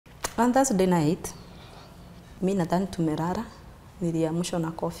On Thursday night, mimi nadhani tumerara, niliamshwa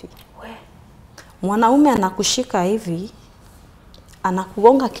na coffee. Mwanaume anakushika hivi,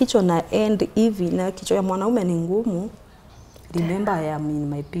 anakugonga kichwa na end hivi, na kichwa ya mwanaume ni ngumu. Remember I am in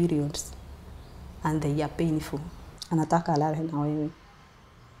my periods and they are painful. Anataka alale na wewe.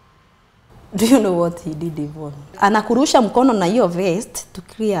 Do you know what he did, Yvonne? Anakurusha mkono na hiyo vest to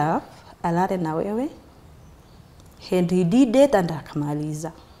clear up, alale na wewe. And he did it and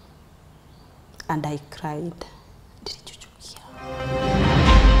akamaliza. And I cried.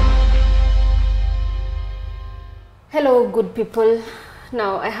 Hello, good people.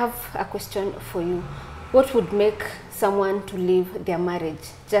 Now, I have a question for you. What would make someone to leave their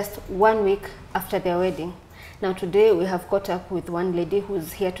marriage just 1 week after their wedding? Now, today we have caught up with one lady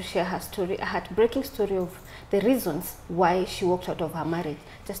who's here to share her story, a heartbreaking story of the reasons why she walked out of her marriage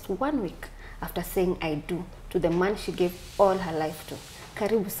just 1 week after saying I do to the man she gave all her life to.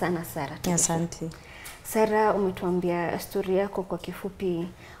 Karibu sana, Sarah. Asante. Sarah, umetuambia story yako kwa kifupi,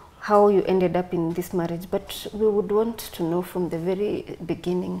 how you ended up in this marriage, but we would want to know from the very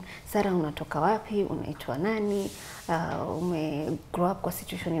beginning. Sarah, unatoka wapi? Unaitwa nani? Ume grow up kwa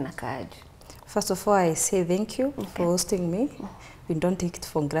situation inakaaje? First of all, I say thank you for hosting me. We don't take it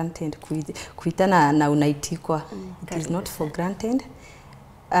for granted. Kuitana na unaitikwa. It is not for granted.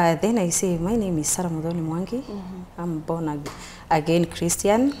 Then I say, my name is Sarah Mudhoni Mwangi. I'm born again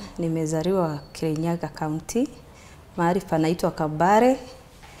Christian. Nimezaliwa Kirinyaga County. Mahali panaitwa Kabare.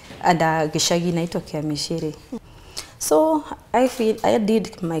 And Gishagi naitwa Kiamishiri. So I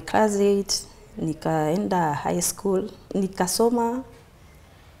did my class 8. Nikaenda high school. Nikasoma.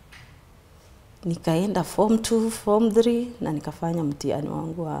 Nikaenda form 2, form 3 na nikafanya mtihani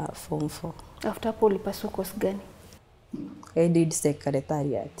wangu wa form 4. After hapo ulipaswa course gani? I did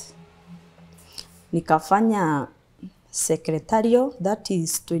secretariat. Nikafanya secretarial, that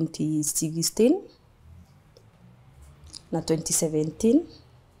is 2016 na 2017.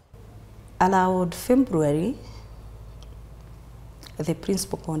 Around February, the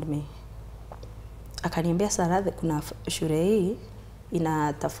principal called me. Akaniambia, Sarah, kuna shule hii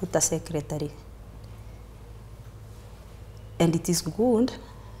inatafuta secretary. And it is good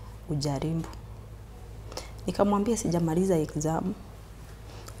ujaribu. Nikamwambia sijamaliza exam.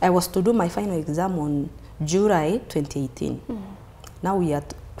 I was to do my final exam on July 2018. Now we are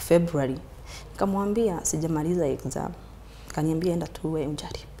February. Nikamwambia sijamaliza exam. Kaniambia enda tu wewe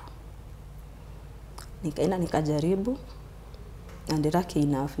ujaribu. Nikaenda nikajaribu and lucky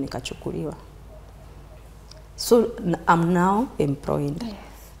enough nikachukuliwa. So I'm now employed. Yes.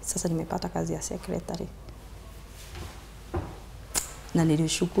 Sasa nimepata kazi ya secretary. Na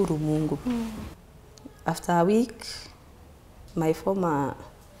nilishukuru Mungu. After a week, my former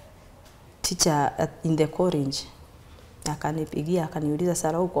teacher in the college akanipigia akaniuliza,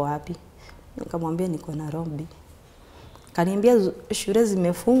 Sarah, uko wapi? Nikamwambia niko Nairobi. Kaniambia shule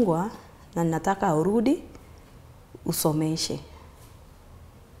zimefungwa na nataka urudi usomeshe.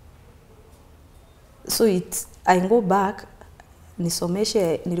 So I go back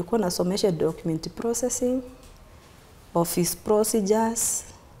nisomeshe, nilikuwa nasomeshe document processing, office procedures,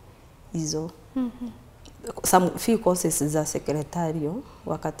 hizo. Some few courses za secretarial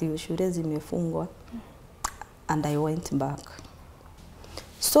wakati shule zimefungwa. And I went back.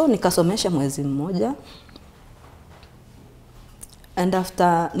 So nikasomesha mwezi mmoja. And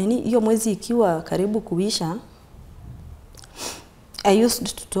after hiyo mwezi ikiwa karibu kuisha, I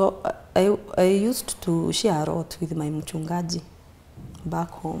used to share a lot with my mchungaji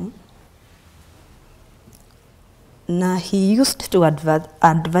back home. Na he used to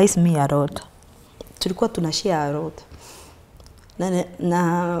advise me a lot. Tulikuwa tunashare a lot. Na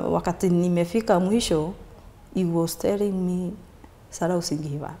wakati nimefika mwisho, he was telling me, Sarah,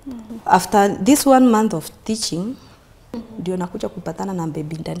 usingive up. After this 1 month of teaching, ndio nakuja kupatana na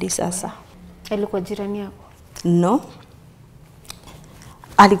baby daddy sasa. Alikuwa jirani yako? No.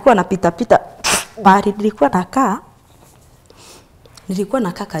 Alikuwa anapita bali nilikuwa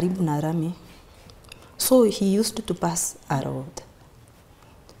nakaa karibu na rami. So he used to pass a road.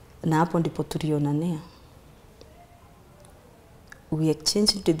 Na hapo ndipo tulionania. We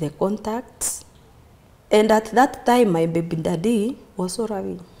exchanged the contacts. And at that time my baby daddy was so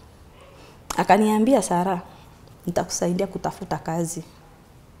ravi. Akaniambia, Sarah, nitakusaidia kutafuta kazi.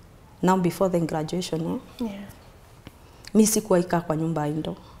 Now before the graduation, Yeah. Mimi sikuwa ikaa kwa nyumba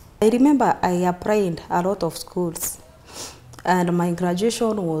indo. I remember I applied a lot of schools. And my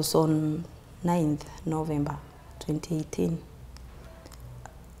graduation was on 9th November 2018.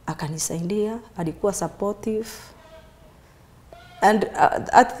 Akanisaidia, alikuwa supportive. And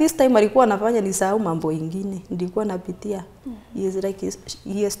at this time alikuwa anafanya nisahau mambo ingine nilikuwa napitia. He is like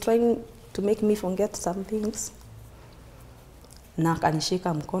he is trying to make me forget some things. Na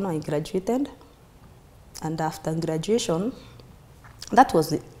akanishika mkono. I graduated, and after graduation, that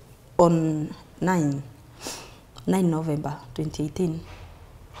was on 9 November 2018.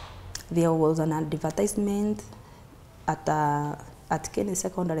 There was an advertisement at Kenyans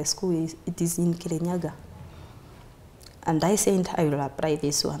Secondary School. It is in Kirinyaga. And I said I will apply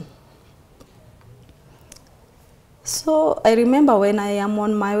this one. So I remember when I am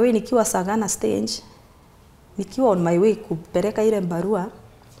on my way nikiwa Sagana stage, nikiwa on my way kupeleka ile barua,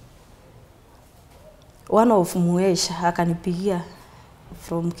 one of Muesh akanipigia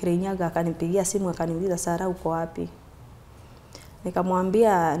from Kirinyaga, akanipigia simu akaniuliza, Sara uko wapi?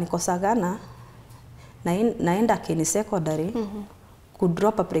 Nikamwambia niko Sagana, naenda Kenyans Secondary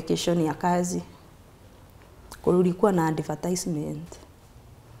kudrop application ya kazi. Kulikuwa na advertisement.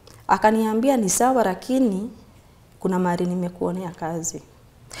 Akaniambia ni sawa, lakini kuna mahali nimekuonea kazi.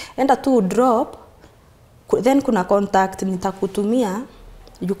 Enda tu drop, then kuna contact nitakutumia,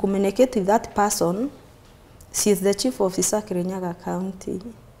 you communicate with that person. She is the chief officer Kirinyaga County.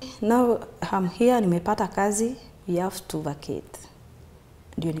 Now I'm here, nimepata kazi, we have to vacate.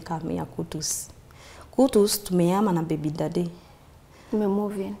 Ndio nikamia Kutus. Kutus tumehama na baby daddy.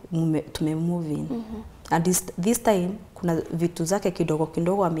 Tumemove in. And this time kuna vitu zake kidogo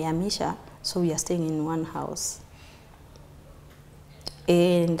kidogo amehamisha, so we are staying in one house.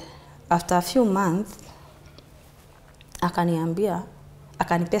 And after a few months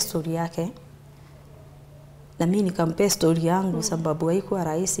akanipea story yake, na mimi nikampea story yangu sababu haikuwa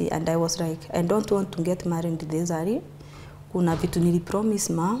rahisi. And I was like, I don't want to get married this early. Kuna vitu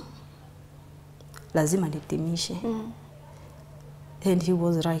nilipromise ma lazima nitimishe. And he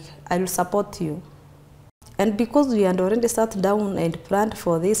was like, I will support you. And because we had already sat down and planned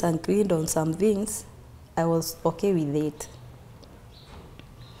for this and agreed on some things, I was okay with it.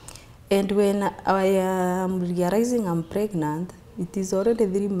 And when I am realizing I'm pregnant, it is already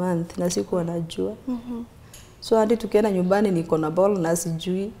 3 months na sikuwa najua. So hadi tukienda nyumbani niko na ball na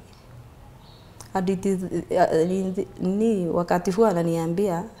sijui. Hadi it is, ni wakati huo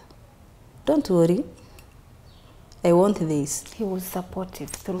ananiambia, don't worry, I want this. He was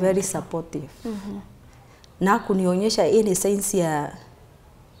supportive. Very supportive. Na kunionyesha ile sense ya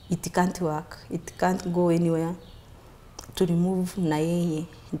it can't work, it can't go anywhere, to remove na yeye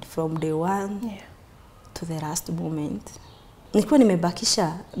from day one to the last moment. Nilikuwa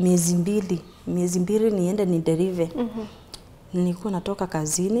nimebakisha miezi mbili niende ni deliver. Nilikuwa natoka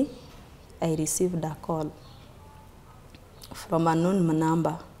kazini, I received a call from a unknown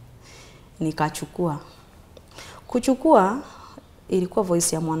number. Nikachukua. Kuchukua ilikuwa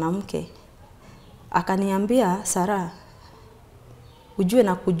voice ya mwanamke. Akaniambia, Sara, ujue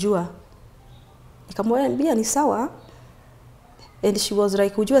na kujua. Nikamwambia ni sawa. And she was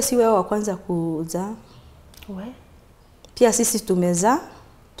like, ujue si wewe wa kwanza kuzaa. Pia sisi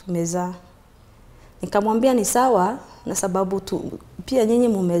tumezaa. Nikamwambia ni sawa, na sababu pia nyinyi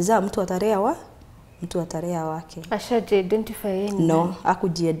mumezaa, mtu atarea wake. Ashaji-identify yeye? No,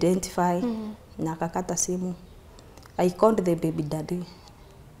 hakuji-identify. Na akakata simu. I called the baby daddy.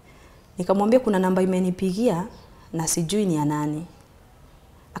 Nikamwambia kuna namba imenipigia na sijui ni ya nani.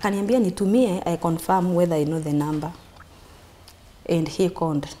 Akaniambia nitumie, I confirm whether I know the number. And he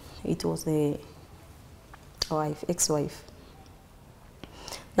called. It was the ex-wife.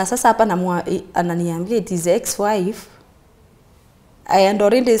 Na sasa hapa ananiambia it is ex-wife. I had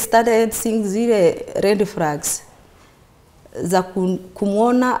already started seeing zile red flags za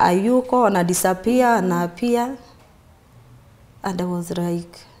kumuona ayuko na disappear na appear. And I was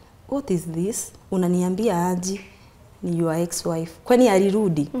like, what is this? Unaniambia aje ni your ex-wife? Kwani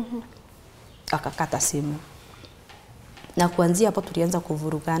alirudi? Akakata simu. Na kuanzia hapo tulianza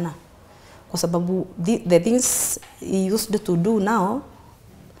kuvurugana. Kwa sababu the things he used to do now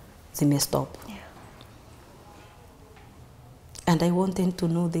zimestop. And I wanted to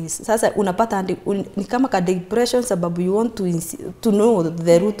know this. Sasa unapata ni kama ka depression sababu you want to know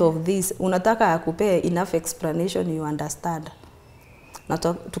the root of this. Unataka akupee enough explanation you understand. Na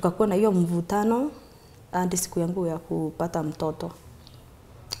tukakuwa na hiyo mvutano hadi siku yangu ya kupata mtoto.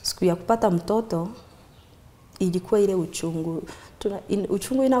 Siku ya kupata mtoto ilikuwa ile uchungu.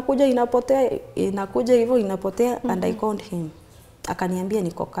 Uchungu inakuja inapotea, inakuja hivyo inapotea. And I called him. Akaniambia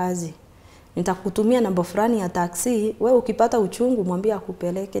niko kazi. Nitakutumia namba fulani ya taxi, wewe ukipata uchungu mwambie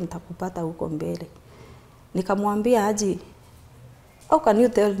akupeleke, nitakupata huko mbele. Nikamwambia aje, how can you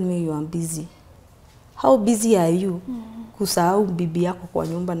tell me you are busy? How busy are you? Kusahau bibi yako kwa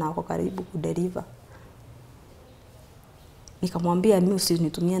nyumba na ako karibu kudeliver. Nikamwambia mimi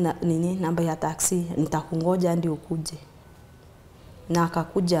usinitumie namba ya taxi, nitakungoja hadi ukuje. Na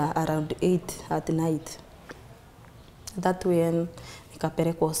akakuja around 8 at night. That when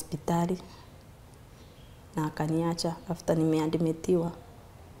nikapelekwa hospitali na akaniacha after nimeadmitiwa.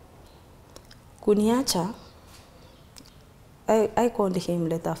 Kuniacha, I called him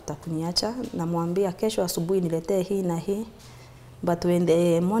later after kuniacha, namwambia kesho asubuhi niletee hii na hii. But when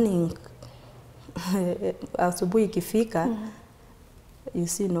the morning asubuhi ikifika, you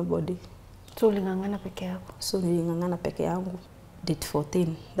see nobody. So ulingangana peke yako? So nilingangana peke yangu. Date 14,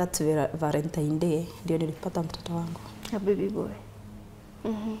 that's Valentine Day, ndio nilipata mtoto wangu. A baby boy.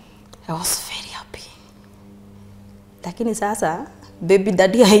 I was very happy. Lakini sasa baby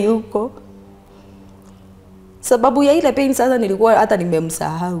daddy hayuko. Sababu ya ile pain sasa nilikuwa hata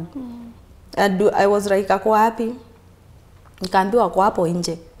nimemsahau. And I was like ako happy. Nikaambiwa ako hapo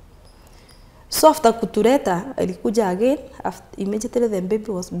nje. So after kutuleta alikuja again, after immediately the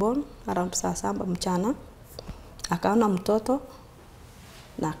baby was born around saa 7 mchana. Akaona mtoto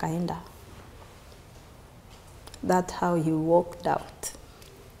na akaenda. That's how he walked out.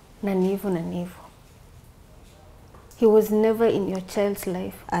 Na nivo. He was never in your child's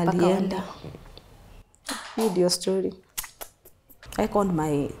life. Alienda. Read your story. I called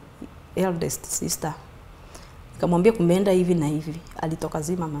my eldest sister. Nikamwambia kumeenda hivi na hivi. Alitoka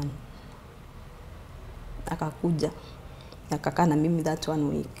Zimmerman. Akakuja. Akakaa na mimi that 1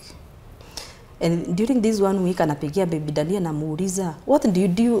 week. And during this 1 week anapigia baby daddy na muuliza, what do you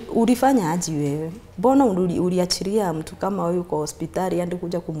do? Ulifanya aje wewe? Mbona uliachilia mtu kama wewe uko hospitali hadi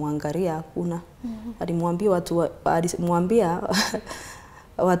kuja kumwangalia hakuna? Alimwambia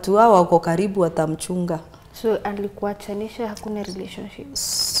watu hao wako karibu watamchunga. So alikuachanisha, hakuna relationship.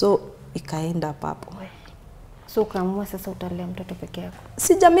 So ikaenda papo. So ukaamua sasa utalea mtoto peke yako.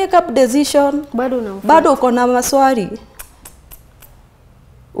 Sija make up decision. Bado uko na maswali.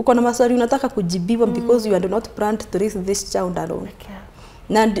 Uko na maswali unataka kujibiwa because you are not planned to raise this child alone.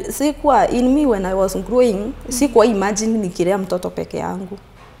 Na sikuwa in me when I was growing, sikuwa imagine nikilea mtoto peke yangu.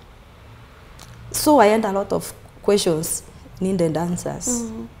 So I had a lot of questions, needed answers.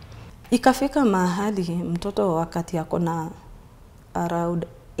 Ikafika mahali mtoto wakati yako na around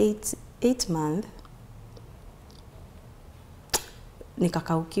 8 months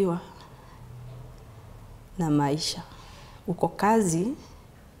nikakaukiwa na maisha. Uko kazi,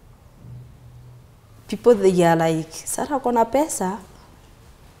 people they are like, Sarah kona pesa,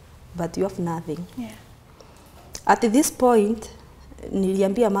 but you have nothing. Yeah. At this point,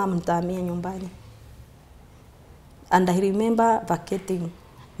 niliambia mama nitahamia nyumbani. And I remember vacating,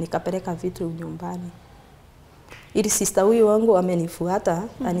 nikapeleka vitu nyumbani. Ili sister huyu wangu amenifuata,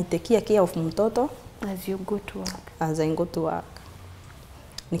 anitekia care of mtoto. As you go to work. As I go to work.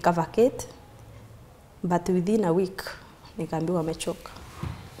 Nikavacate, but within a week, nikaambiwa amechoka.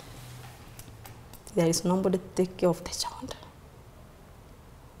 There is nobody to take care of the child.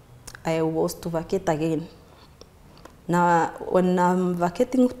 I was to vacate again. Na when I'm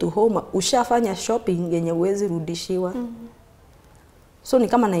vacating to home, ushafanya shopping yenye uwezi rudishiwa. So ni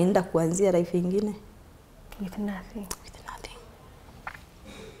kama naenda kuanzia life ingine. With nothing.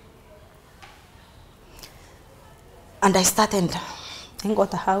 And I started. I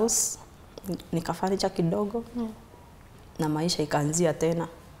got a house. Nikafanicha kidogo. Na maisha ikaanzia tena.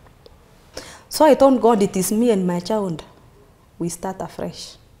 So I told God, it is me and my child. We start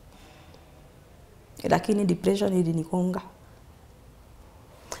afresh. Lakini depression ilinikonga.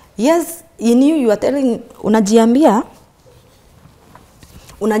 Yes, in you are telling, unajiambia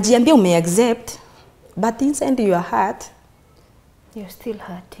ume-accept, but inside your heart, you're still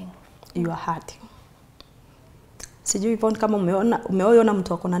hurting. You are hurting. Sijui Yvonne kama umeona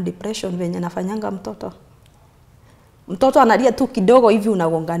mtu ako na depression venye nafanyanga mtoto. Mtoto analia tu kidogo hivi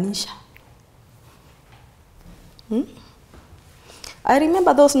unagonganisha. I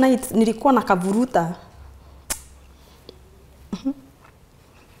remember those nights nilikuwa nakavuruta.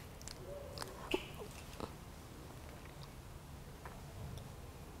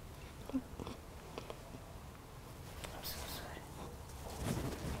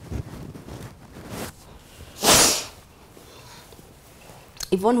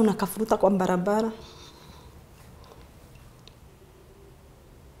 Yvonne unakafuruta kwa barabara.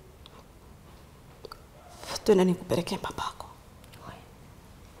 Twende nikupelekea babako.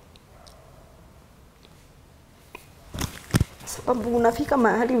 Sababu unafika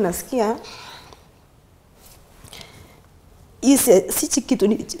mahali unasikia si kitu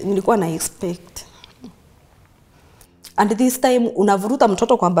nilikuwa na expect. And this time unavuruta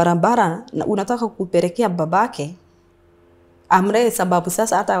mtoto kwa barabara na unataka kupelekea babake. Amre sababu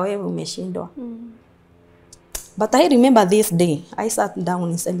sasa hata wewe umeshindwa. But I remember this day, I sat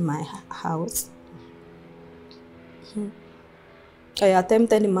down inside my house. I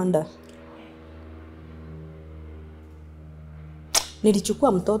attempted murder.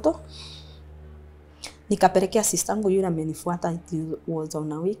 Nilichukua mtoto, nikapelekea sistangu yule amenifuata, it was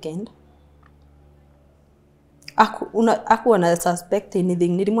on a weekend. Aku ana suspect anything.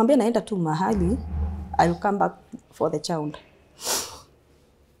 Nilimwambia naenda tu mahali, I'll come back for the child.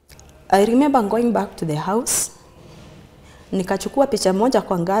 I remember going back to the house. Nikachukua picha moja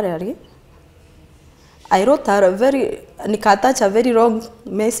kwa gallery. I wrote nikaattach a very long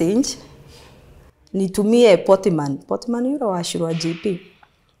message. Nitumie Potman yule wa Shirwa GP.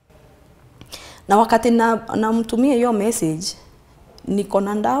 Na wakati namtumia hiyo message, niko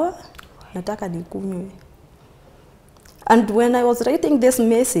na ndawa, nataka nikunywe. And when I was writing this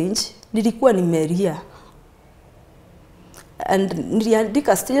message, nilikuwa nimelia. And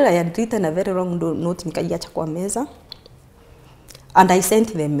niliandika still, I had written a very long note, nikaiacha kwa meza. And I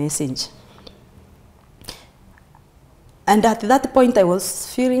sent the message. And at that point I was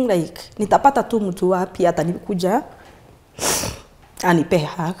feeling like nitapata tu mtu wapi atanikuja anipe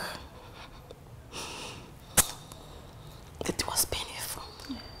hug. It was painful.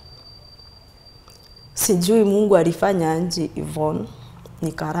 Sijui Mungu alifanya aje Yvonne,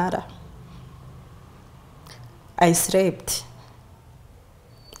 nikarara. I slept.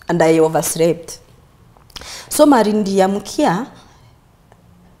 And I overslept. So niliamkia,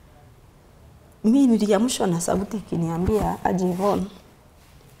 mimi niliamshwa na sauti ikiniambia aje Yvonne.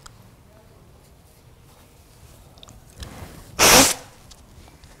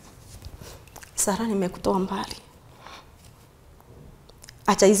 Sara, nimekutoa mbali.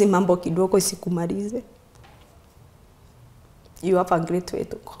 Acha hizi mambo kidogo isikumalize. You have a great way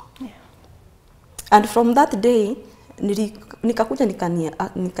to go. Yeah. And from that day, nikakuja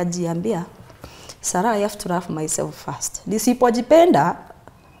nikajiambia, Sara, I have to love myself first. Nisipojipenda,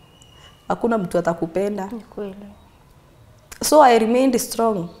 hakuna mtu atakupenda. Kweli. So I remained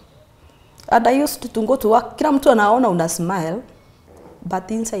strong. And I used to go to work. Kila mtu anaona una smile,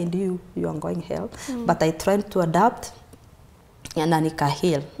 but inside you are going hell. But I tried to adapt and nika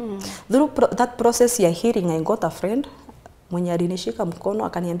heal. Through that process ya healing, I got a friend mwenye alinishika mkono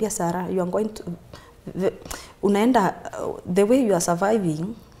akaniambia, Sara, you are going to unaenda the way you are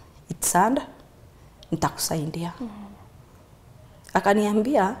surviving, it's sad, nitakusaidia.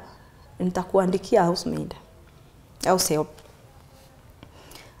 Akaniambia nitakuandikia housemaid, house help.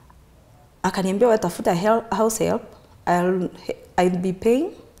 Akaniambia watafuta house help, I'll be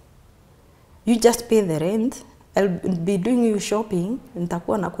paying, you just pay the rent, I'll be doing you shopping,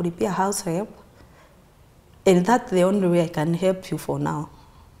 nitakuwa nakulipia house help, and that's the only way I can help you for now.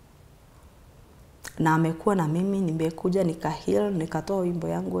 Na amekuwa na mimi, nimekuja nika heal, nikatoa wimbo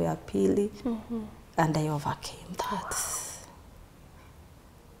yangu ya pili, and I overcame that.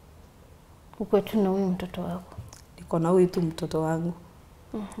 Uko tu na huyu mtoto wako? Niko na huyu tu mtoto wangu.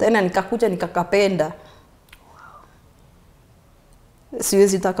 Tena nikakuja nikakapenda.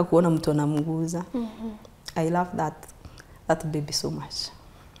 Siwezi taka kuona mtu anamguza. I love that baby so much.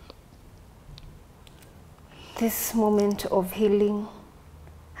 This moment of healing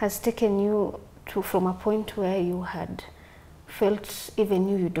has taken you from a point where you had felt even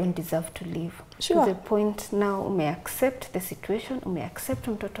you don't deserve to live. Sure. To the point now ume accept the situation, ume accept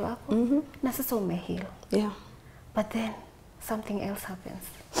mtoto wako, na sasa ume heal. Yeah. But then something else happens.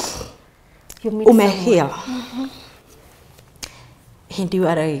 You meet ume someone. heal. And you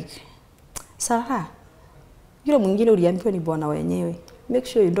are like, Sara, yule mwingine uliambiwa ni bwana wenyewe. Make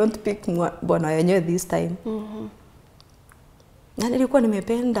sure you don't pick bwana wenyewe this time. Na nilikuwa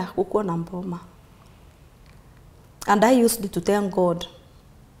nimependa kukuwa na mboma. And I used to thank God.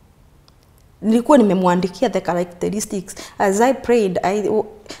 Nilikuwa nimemwandikia the characteristics. As I prayed,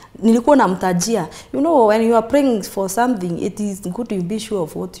 nilikuwa namtajia. You know, when you are praying for something, it is good to be sure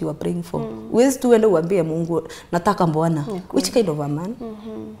of what you are praying for. Uwezi tu enda uambie Mungu, nataka mbwana. Which kind of a man?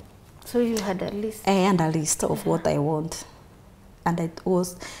 So you had a list? I had a list of what I want. And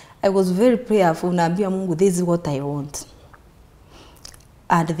I was very prayerful. Naambia Mungu, this is what I want.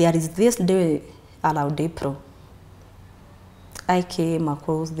 And there is this day around April, I came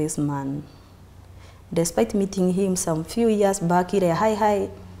across this man. Despite meeting him some few years back, hi,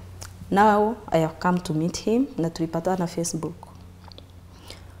 now I have come to meet him, na tulipatana Facebook.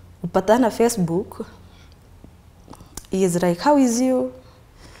 Upatana Facebook, he is like, how is you?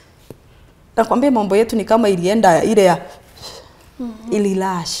 Nakwambia mambo yetu ni kama ilienda ile ya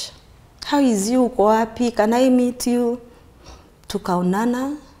ililash. How is you? Uko wapi? Can I meet you?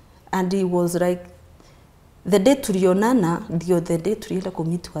 Tukaonana, and he was like, the day tulionana ndio the day tulienda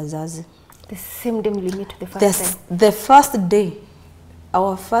kumit wazazi. The same day we meet the first time. The first day,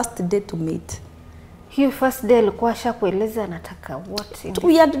 our first day to meet. Hiyo first day alikuwa ashakueleza anataka what in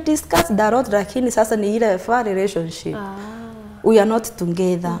We had discussed a lot, lakini sasa ni ile far relationship. We are not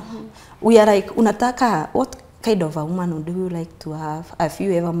together. We are like, unataka, what kind of a woman do you like to have? Have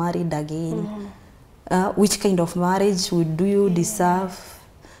you ever married again? Which kind of marriage do you deserve?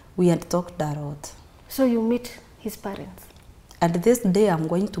 We had talked a lot. So you meet his parents? And this day I'm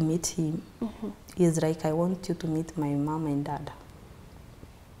going to meet him. He's like, I want you to meet my mom and dad.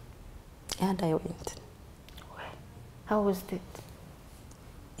 And I went. How was it?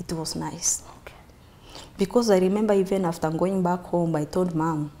 It was nice. Okay. Because I remember even after going back home, I told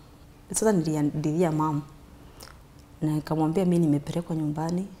mom, sasa niliambia mom, na nikamwambia mimi nimepelekwa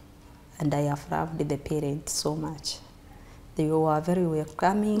nyumbani, and I have loved the parents so much. They were very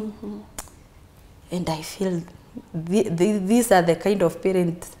welcoming, and I feel these are the kind of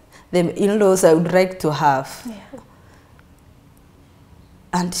parents, the in-laws I would like to have. Yeah.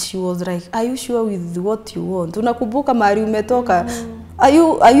 And she was like, are you sure with what you want? Unakumbuka mahali umetoka? Are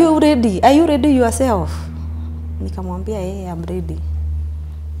you ready? Are you ready yourself? Nikamwambia, yeah, I'm ready.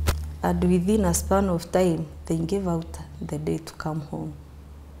 And within a span of time, they gave out the day to come home.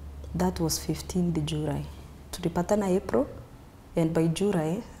 That was 15th July. Tulipatana April, and by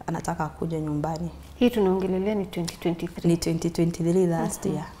July, anataka kuja nyumbani. Hii tunaongelelea ni 2023. Ni 2023 last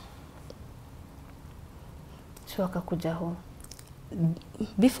year. So akakuja home.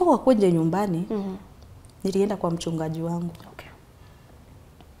 Before wakuja nyumbani, nilienda kwa mchungaji wangu. Okay.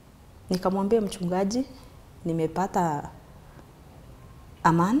 Nikamwambia mchungaji, nimepata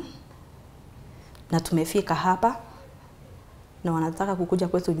aman na tumefika hapa na wanataka kukuja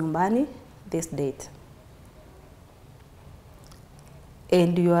kwetu nyumbani this date.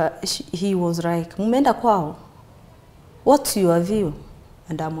 And he was like, mumeenda kwao? What's your view?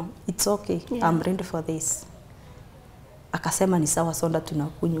 And it's okay, yeah. I'm ready for this. Akasema ni sawa, sonda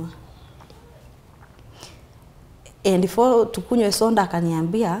tunakunywa. And before tukunywe sonda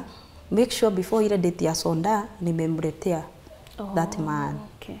akaniambia, make sure before ile date ya sonda nimemletea that man.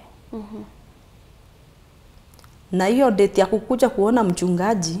 Okay. Na hiyo date ya kukuja kuona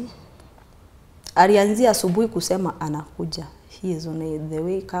mchungaji, alianzia asubuhi kusema anakuja. He is on the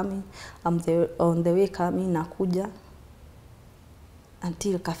way coming. I'm on the way coming, nakuja.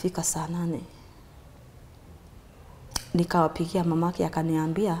 Until kafika saa 8. Nikawapigia mamake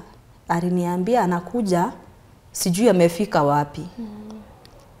akaniambia, aliniambia anakuja, sijui amefika wapi.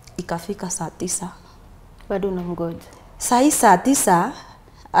 Ikafika saa 9. Bado unamgoja. Saa 9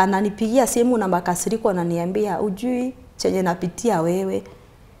 ananipigia simu na makasiriko, ananiambia ujui chenye napitia wewe.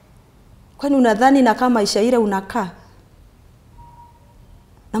 Kwani unadhani nakaa maisha ile unakaa?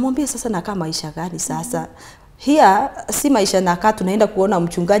 Namwambia sasa nakaa maisha gani sasa? Here si maisha nakaa, tunaenda kuona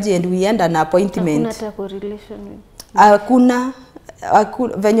mchungaji and we end an appointment. Hakuna hata correlation with. Hakuna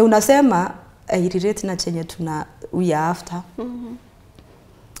venye unasema I relate na chenye we are after.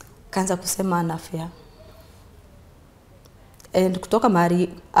 Kaanza kusema anafia. And kutoka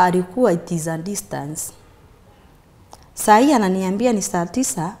mahali alikuwa it is a distance. Saa hii ananiambia ni saa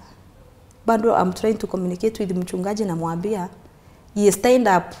 9, bado I'm trying to communicate with mchungaji na mwambia he stand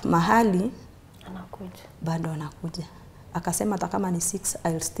up mahali Anakuja. Bado anakuja. Akasema hata kama ni 6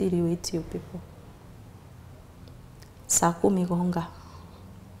 I'll still wait you people. Saa 10 gonga.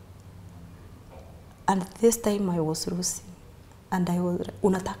 And this time I was losing. And I was,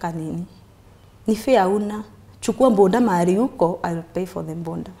 unataka nini? Ni fare una. Chukua boda mahali huko, I'll pay for the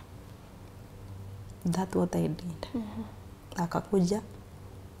boda. That's what I did. Akakuja.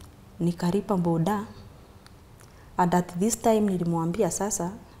 Nikalipa boda. And at this time nilimwambia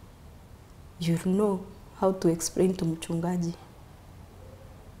sasa, you know how to explain to mchungaji.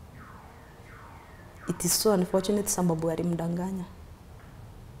 It is so unfortunate sababu alimdanganya.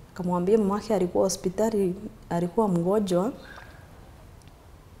 Akamwambia mamake alikuwa hospitali, alikuwa mgonjwa.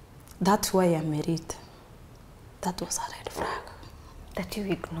 That's why I married. That was a red flag. That you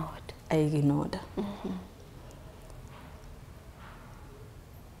ignored. I ignored.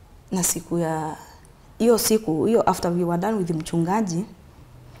 Na siku ya hiyo after we were done with mchungaji,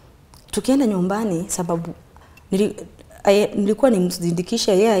 tukienda nyumbani sababu nilikuwa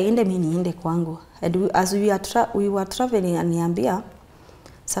nimzindikisha yeye aende mimi niende kwangu. And as we were traveling, aniambia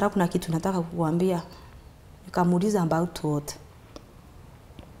Sara, kuna kitu nataka kukuambia. Nikamuuliza about what?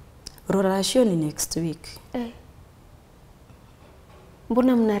 Relation ni next week.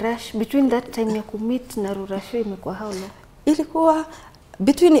 Mbona mna rush between that time ya kumit na relation imekuwa how long? Ilikuwa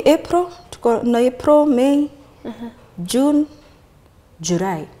between April, tuko na April, May, June,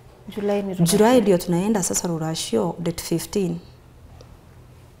 July. July July ndio tunaenda sasa relation date 15.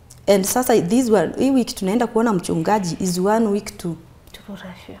 And sasa hii week tunaenda kuona mchungaji is 1 week to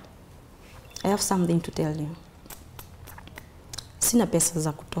Russia. I have something to tell you. Sina pesa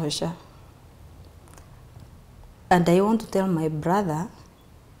za kutosha. And I want to tell my brother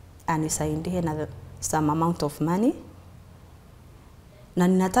anisaidie na some amount of money. Na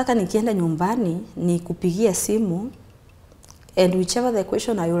ninataka nikienda nyumbani nikupigie simu, and whichever the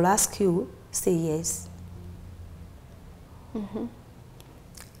question I will ask you, say yes.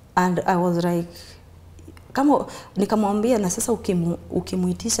 And I was like, kama nikamwambia, na sasa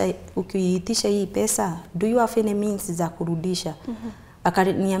ukiitisha hii pesa, do you have any means za kurudisha?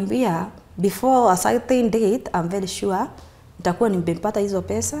 Akaniambia, before a certain date, I'm very sure nitakuwa nimepata hizo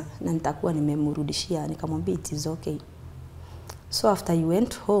pesa na nitakuwa nimemrudishia. Nikamwambia it is okay. So after he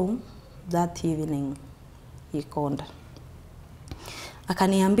went home that evening, he called.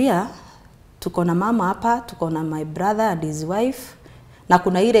 Akaniambia, tuko na mama hapa, tuko na my brother and his wife, na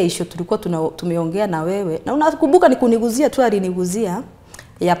kuna ile issue tulikuwa tumeongea na wewe. Na unakumbuka ni kuniguzia tu, aliniguzia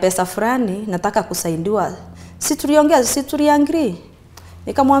ya pesa fulani nataka kusaidiwa. Si tuliongea, si tuliagree.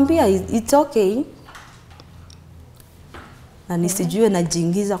 Nikamwambia it's okay. Na nisijue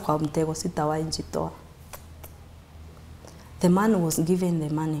najiingiza kwa mtego, sitawahi jitoa. The man was given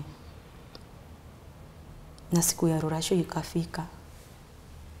the money. Na siku ya rurasho ikafika.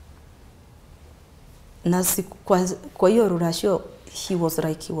 Na siku kwa hiyo rurasho, he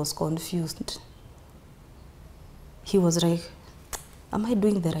was confused. He was like, am I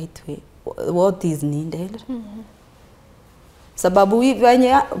doing the right way? What is needed? Sababu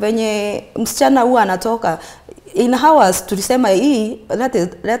venye msichana huwa anatoka, in ours tulisema hii,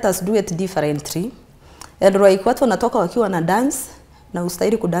 let us do it differently. And like watu wanatoka wakiwa na dance, na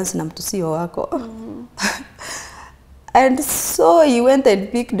ustahili kudance na mtu sio wako. And so he went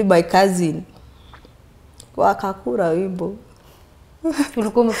and picked my cousin. Wakakura wimbo.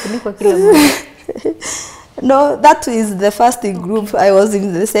 Ulikuwa umefunikwa kila mara. No, that is the first group. I was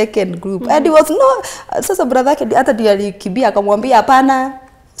in the second group. And it was no, sasa brother yake hata ndiye alikibia akamwambia hapana,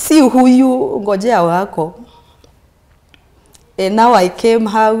 si huyu, ngojea wako. And now I came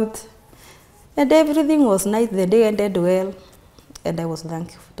out. And everything was nice. The day ended well. And I was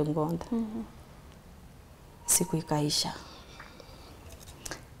thankful to God. Siku ikaisha.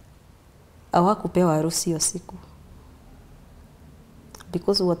 Hawakupewa harusi hiyo siku.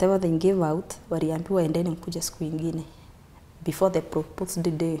 Because whatever they gave out, waliambiwa endeni mkuja siku ingine. Before the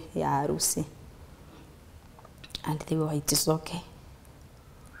proposed day ya harusi. And they were, it is okay.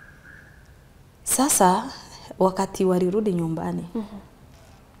 Sasa, wakati walirudi nyumbani.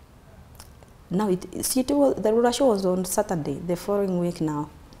 Now, the rurasho was on Saturday, the following week now.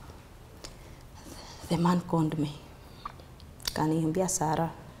 The man called me. Kaniambia,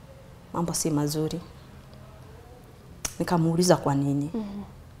 Sarah, mambo si mazuri. Nikamuuliza kwa nini.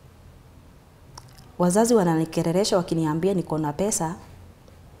 Wazazi wananikerelesha wakiniambia niko na pesa,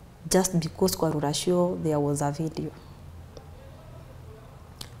 just because kwa rurasho there was a video.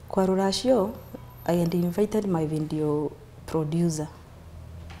 Kwa rurasho, I had invited my video producer.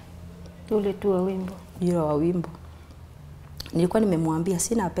 Yule tu wa wimbo. Yule wa wimbo. Nilikuwa nimemwambia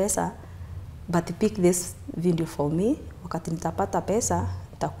sina pesa, but pick this video for me. Wakati nitapata pesa,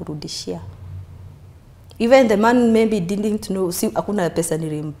 nitakurudishia. Even the man maybe didn't know, si hakuna pesa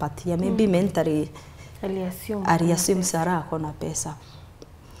nilimpatia. Maybe mentally aliassume Sarah akona pesa.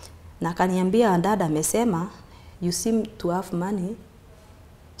 Na akaniambia, dada amesema, you seem to have money,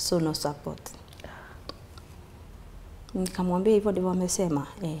 so no support. Nikamwambia hivyo ndivyo amesema.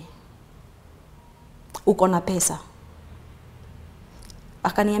 Uko na pesa.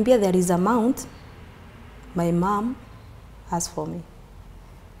 Akaniambia there is amount my mom has for me.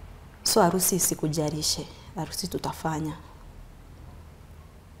 So harusi sikujarishe, harusi tutafanya.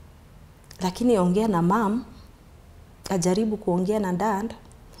 Lakini ongea na mom, ajaribu kuongea na dad.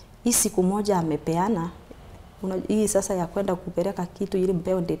 Hii siku moja amepeana. Hii sasa ya kwenda kupeleka kitu ili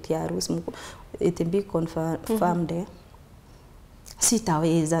mpewe date ya harusi, it be confirmed.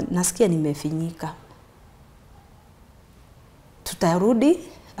 Sitaweza, nasikia nimefinyika. Tutarudi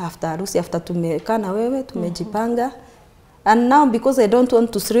after harusi, after tumekaa na wewe, tumejipanga. And now because I don't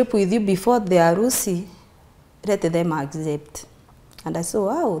want to sleep with you before the harusi, let them accept. And I saw,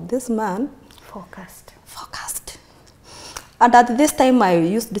 wow, this man focused. And at this time I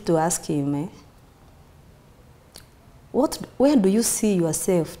used to ask him, where do you see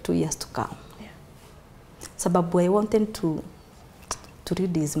yourself 2 years to come? Yeah. Sababu I wanted to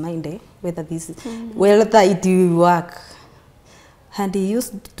read his mind, whether whether it will work. And he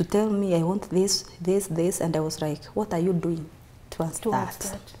used to tell me, I want this, and I was like, what are you doing towards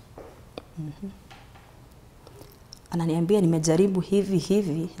that? Ananiambia nimejaribu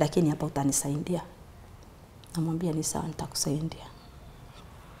hivi lakini hapa utanisaidia. Namwambia ni sawa, nitakusaidia.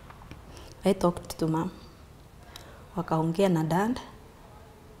 I talked to mom. Wakaongea na dad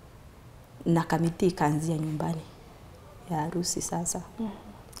na kamiti ikaanzia nyumbani ya harusi sasa.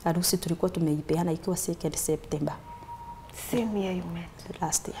 Harusi tulikuwa tumeipeana ikiwa 2nd September. Same year you met?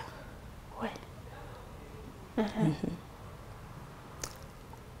 Last year.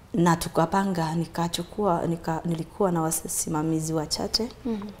 Na tukapanga, nilikuwa na wasimamizi wachache.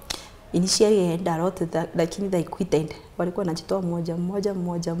 Initially I had a lot lakini they quitted. Walikuwa wanajitoa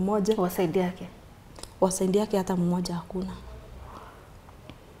mmoja. Wasaidi yake hata mmoja hakuna.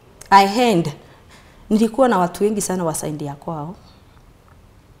 Nilikuwa na watu wengi sana wasaidi ya kwao.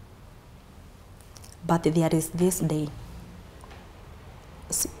 But there is this day.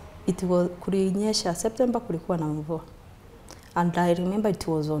 It was kulinyesha September, kulikuwa na mvua. And I remember it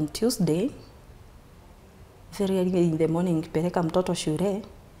was on Tuesday. Very early in the morning, peleka mtoto shule.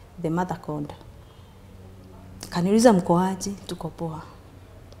 The mother called. Kaniuliza mko aje? Tuko poa.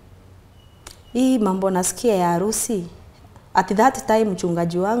 Hii mambo nasikia ya harusi. At that time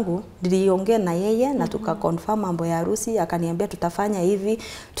mchungaji wangu niliongea na yeye na tukaconfirm mambo ya harusi, akaniambia tutafanya hivi,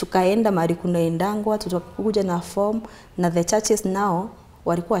 tukaenda mahali kunaendangwa, tutakuja na form na the churches now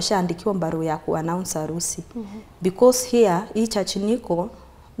walikuwa washaandikiwa barua ya kuannounce harusi. Because here hii church niko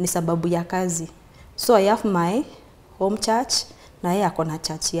ni sababu ya kazi. So I have my home church na yeye ako na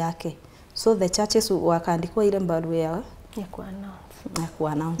church yake. So the churches wakaandikiwa ile barua ya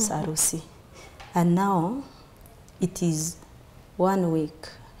kuannounce harusi. And now it is 1 week.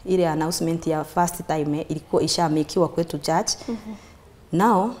 Ile announcement ya first time ilikuwa ishamekiwa kwetu church.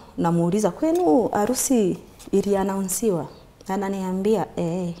 Now namuuliza kwenu harusi iliannouncewa? Ananiambia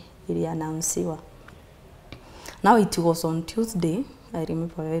iliannouncewa. Now it was on Tuesday, I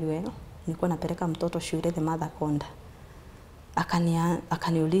remember very well. Nilikuwa napeleka mtoto shule, the mother called.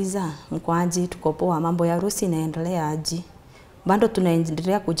 Akaniuliza mko aje? Tuko poa, mambo ya harusi inaendelea aje? Bado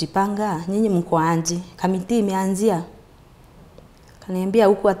tunaendelea kujipanga, nyinyi mko aje? Kamiti imeanzia? Kaniambia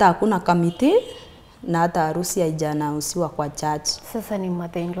huku hata hakuna kamiti na hata harusi haijaannouncewa kwa church. Sasa ni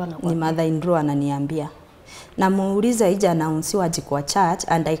mother-in-law na ni mother-in-law ananiambia. Na muuliza haijaannouncewa aje kwa church,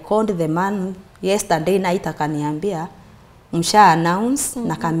 and I called the man yesterday night, akaniambia msha announce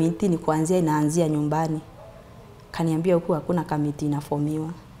na kamiti ni kuanzia inaanzia nyumbani. Kaniambia huku hakuna kamiti inafomiwa.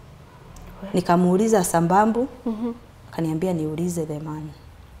 Nikamuuliza sambambu, kaniambia niulize the man.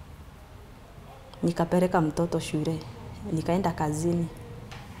 Nikapeleka mtoto shule, nikaenda kazini.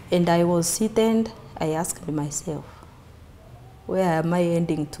 And I was seated, I asked myself, where am I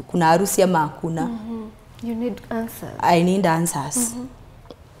ending to? Kuna harusi ama hakuna? You need answers. I need answers.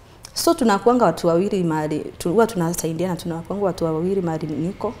 So tunakuanga watu wawili mahali, tulikuwa tunasaidiana, tunakuanga watu wawili mahali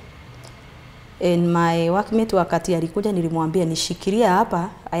niko. And my workmate wakati alikuja nilimwambia nishikilia hapa,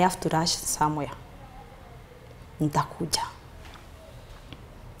 I have to rush somewhere. Nitakuja.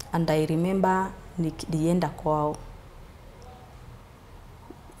 And I remember nilienda kwao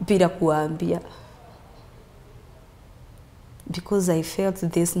bila kuambia, because I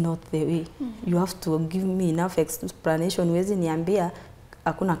felt this not the way. You have to give me enough explanation. Wezi niambia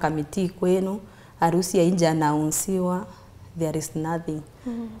hakuna kamiti kwenu, harusi haijaannouncewa, there is nothing.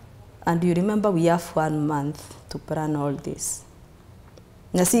 And you remember we have 1 month to plan all this.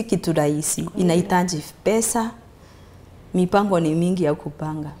 Na si kitu rahisi, inahitaji pesa, mipango ni mingi ya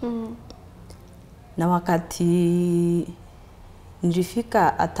kupanga. Na wakati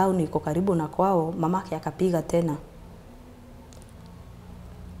nilifika town iko karibu na kwao, mamake akapiga tena.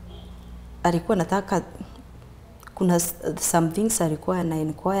 Alikuwa nataka, kuna some things alikuwa na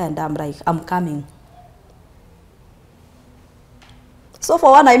inquire, and I'm like, I'm coming. So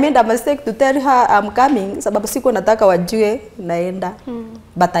for one, I made a mistake to tell her I'm coming, sababu siku nataka wajue naenda.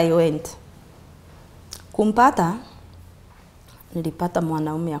 But I went. Kumpata, nilipata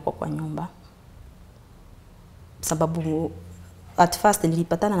mwanaume yako kwa nyumba. Sababu at first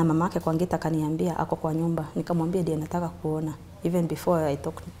nilipatana na mamake kwa ngeta, akaniambia ako kwa nyumba. Nikamwambia ndiye nataka kuona. Even before I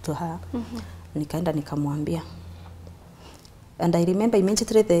talked to her, nikaenda nikamwambia. And I remember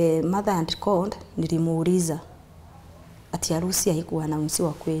immediately the mother and called, nilimuuliza ati harusi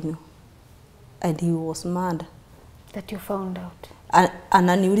haikuannouncewa kwenu. And he was mad that you found out.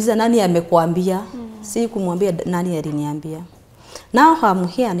 Ananiuliza nani amekuambia? Si kumwambia nani aliniambia. Now I'm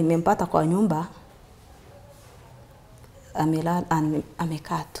here, nimempata kwa nyumba.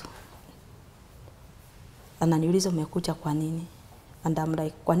 Amekaa tu. Ananiuliza umekuja kwa nini? And I'm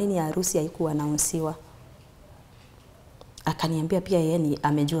like, kwa nini harusi haikuannouncewa? Akaniambia pia yeye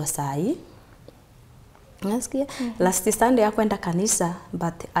amejua saa hii. Nasikia last Sunday hakwenda kanisa,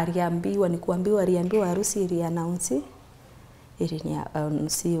 but aliambiwa harusi ili announce ili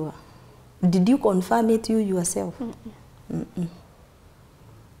announcewa. Did you confirm it you yourself?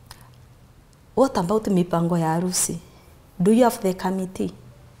 What about mipango ya harusi? Do you have the committee?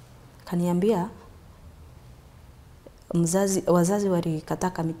 Kaniambia wazazi walikata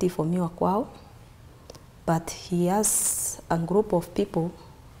committee formiwa kwao, but he has a group of people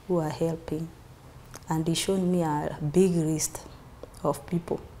who are helping, and he showed me a big list of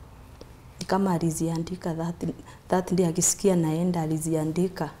people. Kama aliziandika that ndiye akisikia naenda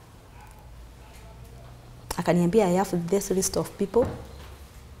aliziandika. Akaniambia I have this list of people,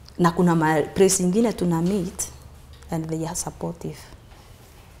 na kuna place ingine tuna meet and they are supportive.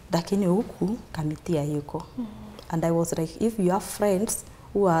 Lakini huku committee hayuko. And I was like, if you have friends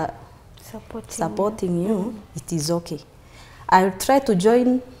who are supporting you, it is okay. I'll try to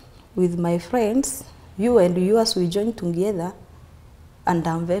join with my friends. You and yours will join together, and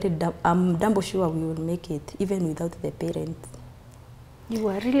I'm double sure we will make it, even without the parents. You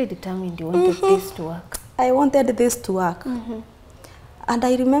were really determined. You wanted this to work. I wanted this to work. And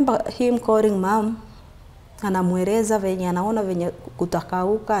I remember him calling mom, anamweleza venye anaona venye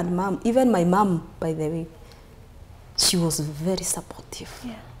kutakauka, and mom, even my mom, by the way, she was very supportive.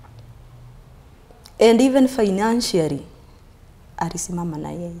 Yeah. And even financially, alisimama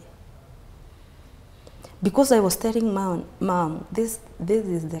na yeye. Because I was telling mom, this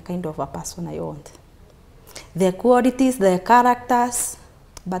is the kind of a person I want. The qualities, the characters,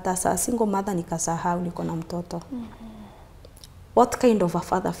 but as a single mother nikasahau niko na mtoto. What kind of a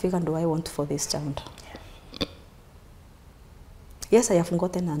father figure do I want for this child? Yes, I have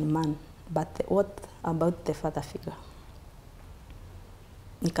gotten a man, but what about the father figure?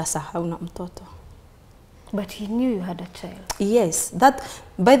 Nikasahau na mtoto. But he knew you had a child. Yes, that,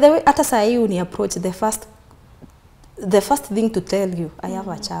 by the way, hata saa hii uni approach, the first thing to tell you, I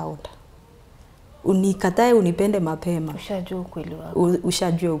have a child. Unikatae unipende mapema. Ushajua ukweli wako.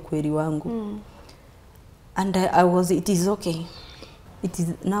 Ushajua ukweli wangu. And it is okay. It is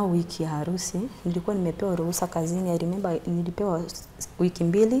now wiki ya harusi. Nilikuwa nimepewa ruhusa kazini. I remember nilipewa wiki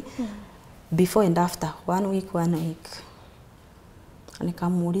mbili. Before and after. 1 week.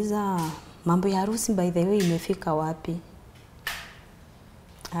 Nikamuuliza mambo ya harusi by the way imefika wapi?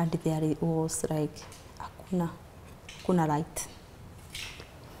 And there was like, kuna right.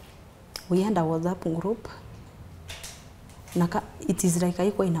 We had a WhatsApp group. It is like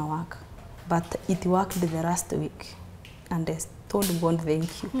haikuwa ina work. But it worked the last week. And I told God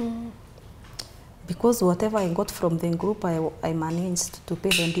thank you. Because whatever I got from the group, I managed to pay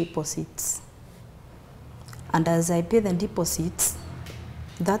the deposits. And as I paid the deposits,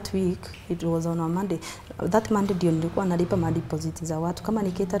 that week, it was on a Monday. That Monday ndio nilikuwa nalipa madeposit za watu. Kama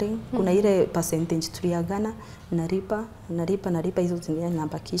ni catering, kuna ile percentage tuliagana, nalipa hizo zingine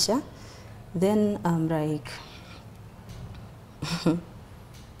nabakisha. Then I'm like,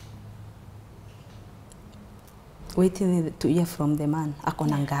 waiting to hear from the man.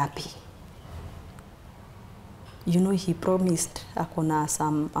 Akona ngapi? You know, he promised akona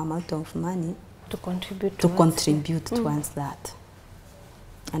some amount of money to contribute towards that.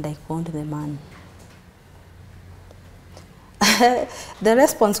 And I called the man. The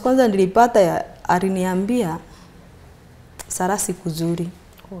response kwanza nilipata aliniambia Sara sikuzuri.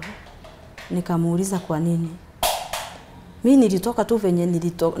 Nikamuuliza kwa nini? Mimi nilitoka tu venye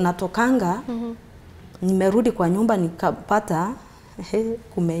natokanga. Nimerudi kwa nyumba nikapata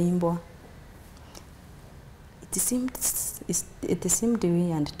kumeimbwa. It seemed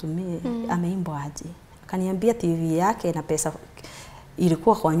weird to me. Ameimbwa aje? Akaniambia TV yake na pesa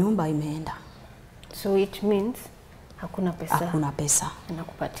ilikuwa kwa nyumba imeenda. So it means hakuna pesa. Hakuna pesa.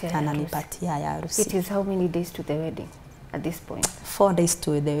 Ananipatia ya harusi. It is how many days to the wedding at this point? 4 days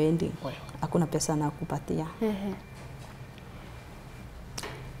to the wedding. Hakuna pesa nakupatia.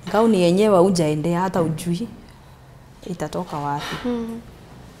 Gauni yenyewe hujaendea hata ujui itatoka wapi.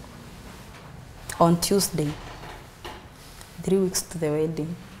 On Tuesday, 3 weeks to the wedding,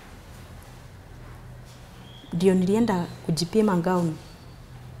 ndio nilienda kujipima gauni.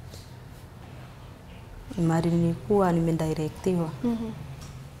 Mari nilikuwa nimedirectiwa.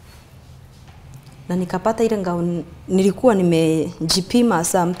 Na nikapata ile gauni nilikuwa nimejipima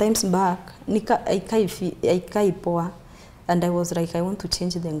sometimes back, ikaipoa. And I was like, I want to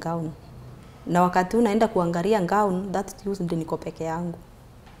change the gown. Na wakati unaenda kuangalia gown, that Tuesday niko peke yangu.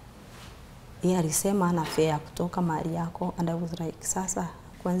 Yeye alisema ana fare kutoka mahali yako, and I was like, sasa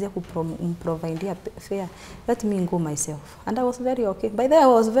kuanzia kuprovide fare, let me go myself. And I was very okay. By the way, I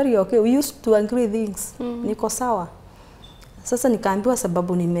was very okay. We used to agree things. Niko sawa. Sasa nikaambiwa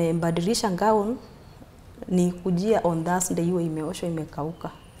sababu nimebadilisha gown, ni kujia on Thursday iwe imeoshwa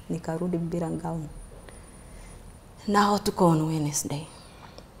imekauka, nikarudi bila gown. Now tuko on Wednesday.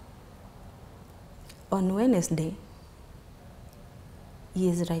 On Wednesday, he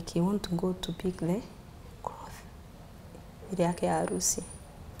is like he want to go to pick the cloth ile yake ya harusi.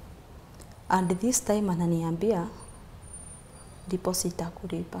 And this time ananiambia deposit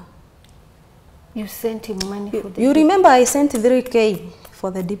akulipa. You sent him money for the... You remember I sent 3K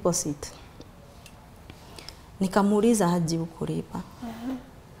for the deposit. Nikamuuliza haji ukulipa.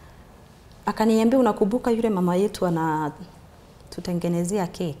 Akaniambia unakumbuka yule mama yetu ana tutengenezea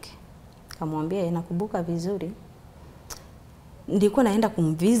cake. Kamwambia nakumbuka vizuri. Nilikuwa naenda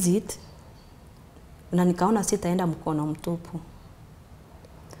kumvisit na nikaona sitaenda mkono mtupu.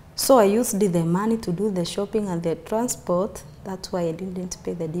 So I used the money to do the shopping and the transport. That's why I didn't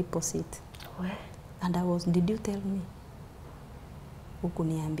pay the deposit. Where? And I was, did you tell me?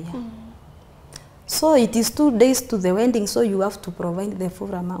 Ukuniambia. So it is 2 days to the wedding, so you have to provide the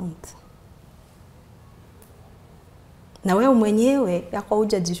full amount. Na wewe mwenyewe yako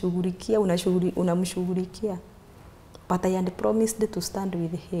hujajishughulikia, unamshughulikia. But I had promised to stand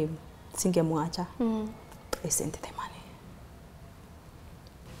with him. Singemwacha. I sent the money.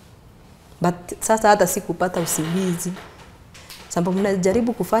 But sasa hata sikupata usingizi. Sababu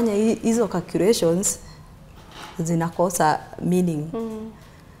mnajaribu kufanya hizo calculations zinakosa meaning.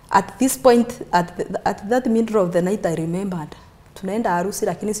 At this point, at that middle of the night I remembered. Tunaenda harusi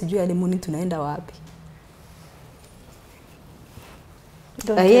lakini sijui honeymoon tunaenda wapi.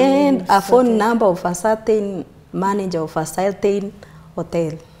 I had a phone number of a certain manager of a certain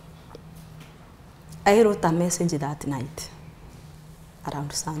hotel. I wrote a message that night.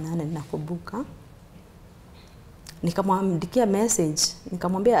 Around saa 8 nakumbuka. Nikamwandikia message,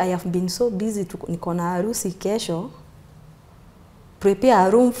 nikamwambia I have been so busy, niko na harusi kesho. Prepare a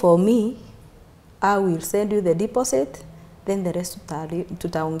room for me. I will send you the deposit, then the rest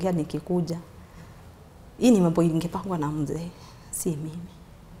tutaongea nikikuja. Hii ni mambo ingepangwa na mzee, si mimi.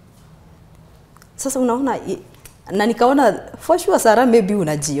 Sasa unaona, na nikaona for sure Sara maybe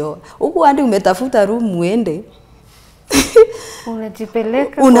unajioa. Huku hadi umetafuta room uende.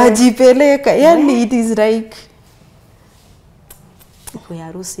 Unajipeleka. Yani it is like kwa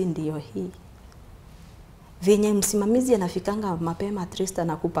harusi ndio hii. Venye msimamizi anafikanga mapema at least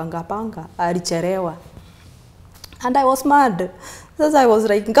na kupanga alichelewa. And I was mad. Sasa I was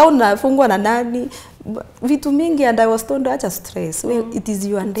like ngao nafungwa na nani? Vitu mingi, and I was told acha stress. Well, it is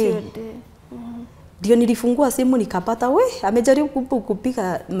your day. Ndio nilifungua simu nikapata amejaribu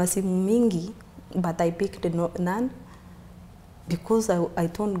kupika masimu mingi, but I picked none because I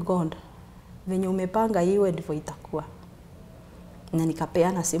told God venye umepanga iwe ndivyo itakuwa. Na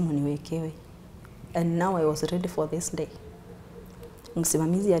nikapeana simu niwekewe. And now I was ready for this day.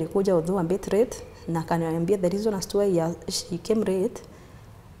 Msimamizi alikuja although a bit late, na akaniambia the reason as to why she came late,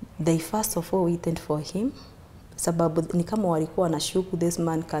 they first of all waited for him, sababu ni kama walikuwa na shuku this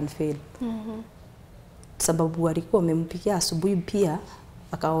man can fail. Sababu walikuwa wamempikia asubuhi pia,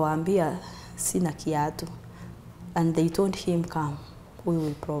 akawaambia sina kiatu. And they told him come, we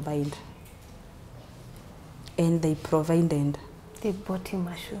will provide. And they provided. They bought him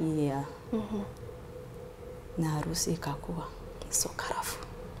a shoe. Yeah. Na harusi ikakuwa so karafu.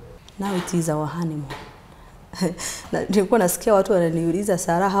 Now it is our honeymoon. Na nilikuwa nasikia watu wananiuliza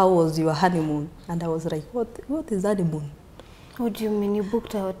Sara, how was your honeymoon? And I was like, what is honeymoon? What do you mean you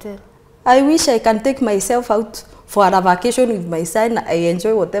booked a hotel? I wish I can take myself out for a vacation with my son. I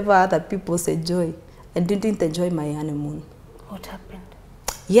enjoy whatever other people enjoy. I didn't enjoy my honeymoon. What happened?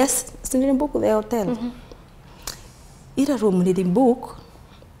 Yes, I booked the hotel. Ila room nilibook,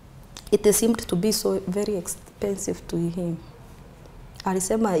 it seemed to be so very expensive to him.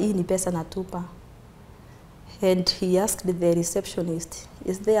 Alisema hii ni pesa natupa. And he asked the receptionist,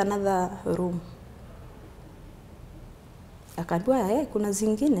 is there another room? Akaambiwa kuna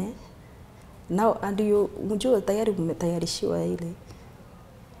zingine. Now and you mjua tayari umetayarishiwa ile.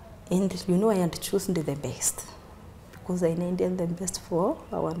 And you know I had chosen the best because I needed the best for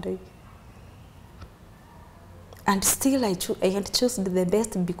our day. And still I had chosen the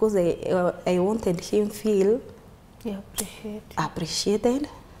best because I wanted him feel appreciated.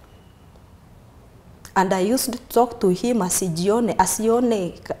 And I used to talk to him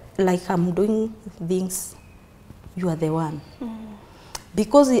asione like I'm doing things. You are the one.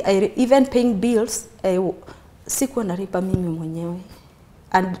 Because even paying bills, sikuwa nalipa mimi mwenyewe.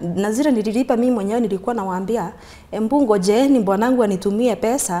 And na zile nililipa mimi mwenyewe nilikuwa nawaambia, mbungo jeeni bwanangu anitumie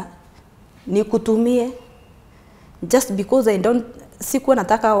pesa, nikutumie. Just because sikuwa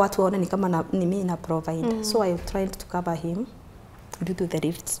nataka watu waone ni kama ni mimi na provide. So I tried to cover him. due to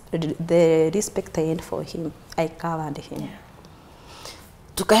the respect I had for him, I covered him. Yeah.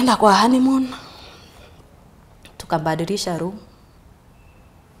 Tukaenda kwa honeymoon, tukabadilisha room.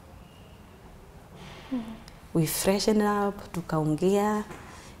 We freshen up, tukaongea,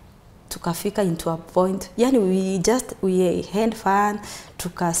 tukafika into a point. Yani we had fun,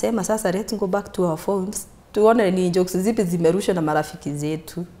 tukasema sasa let's go back to our phones. Tuone ni jokes zipi zimerusha na marafiki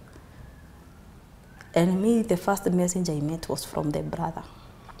zetu. And me, the first message I met was from the brother.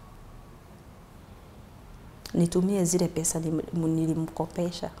 Nitumie zile pesa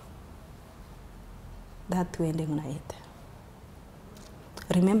nilimkopesha. That wedding night.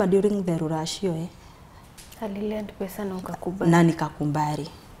 Remember during the rurashio Alilend pesa na ukakubali. Na nikakubali.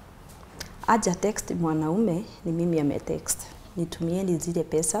 Aja text mwanaume ni mimi ametext. Nitumieni zile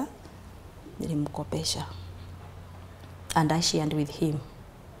pesa nilimkopesha. And I shared with him.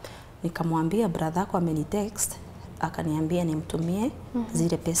 Nikamwambia brother yako amenitext, akaniambia nimtumie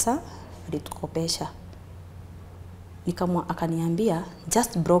zile pesa alitukopesha. Akaniambia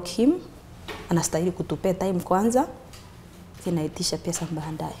just block him, anastahili kutupea time kwanza, kinaitisha pesa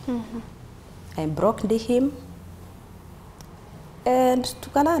baadaye. I blocked him and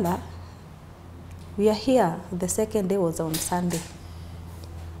tukalala. We are here. The second day was on Sunday.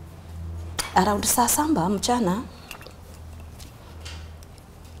 Around saa saba mchana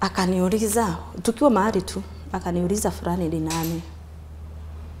akaniuliza, tukiwa mahali tu, akaniuliza fulani ni nani.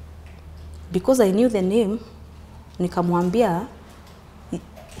 Because I knew the name, nikamwambia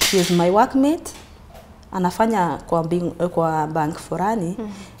he is my workmate, anafanya kwa bank fulani,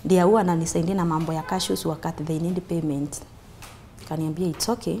 ndiye huwa ananisaidia na mambo ya cashes wakati they need payment. Akaniambia it's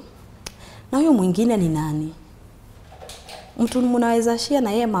okay. Na huyo mwingine ni nani? Mtu mnaweza share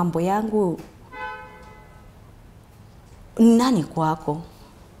na yeye mambo yangu. Ni nani kwako?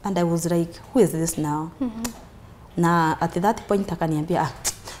 And I was like, who is this now? Na at that point akaniambia,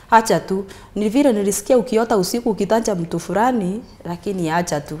 acha tu. Ni vile nilisikia ukiota usiku ukitaja mtu fulani, lakini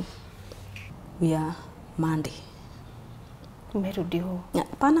acha tu. We are Monday. Umerudi home?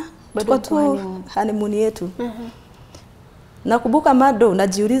 Hapana, bado tu honeymoon yetu. Nakumbuka bado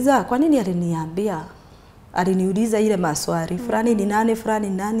najiuliza kwa nini aliniambia? Aliniuliza ile maswali, fulani ni nani, fulani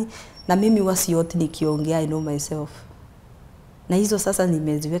ni nani, na mimi wasioti nikiongea I know myself. Na hizo sasa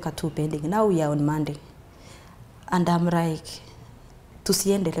nimeziweka tu pending. Now we are on Monday. And I'm like,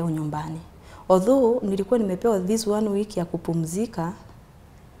 tusiende leo nyumbani. Although nilikuwa nimepewa this 1 week ya kupumzika,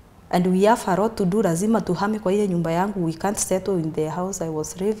 and we have a lot to do, lazima tuhame kwa ile nyumba yangu, we can't settle in the house I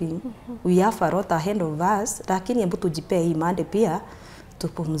was living. We have a lot ahead of us, lakini hebu tujipee hii Monday pia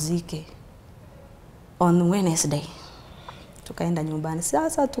tupumzike. On Wednesday tukaenda nyumbani.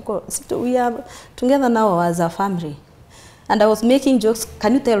 Sasa we are together now as a family. And I was making jokes,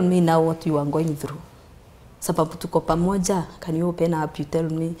 can you tell me now what you are going through? Sababu tuko pamoja, can you open up, you tell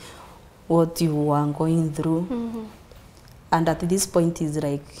me what you are going through? And at this point is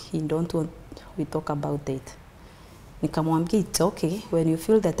like, he don't want we talk about it. Nikamwambia it's okay, when you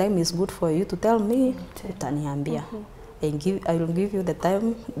feel the time is good for you to tell me, utaniambia. I will give you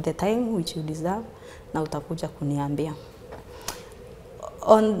the time which you deserve, na utakuja kuniambia.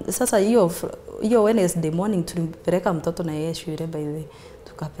 On sasa hiyo Wednesday morning tulipeleka mtoto na yeye shule by the way.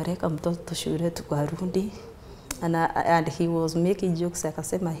 Tukapeleka mtoto shule tukarudi. And he was making jokes,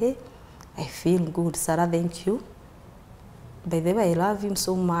 akasema, hey, I feel good, Sarah, thank you. By the way, I love him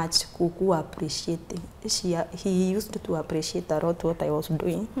so much, kuku appreciating. He used to appreciate a lot what I was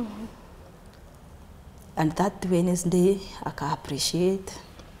doing. And that Wednesday, I appreciate.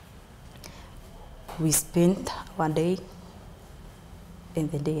 We spent one day,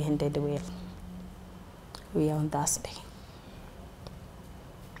 and the day ended well. We are on Thursday.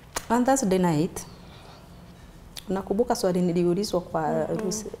 On Thursday night, nakumbuka swali niliulizwa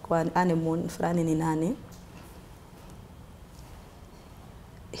kwa honeymoon fulani ni nani.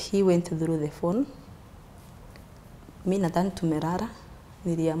 He went through the phone. Mimi nadhani tumerara,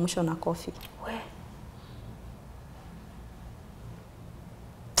 niliamshwa na coffee.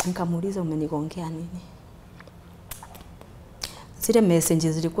 Nikamuuliza umenigongea nini? Zile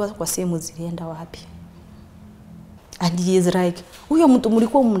messages zilikuwa kwa simu zilienda wapi? And he is like, huyo mtu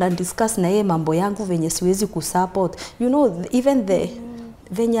mlikuwa mnadiscuss na yeye mambo yangu venye siwezi kusupport. You know, even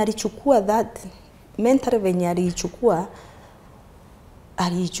venye alichukua that mentor, venye alichukua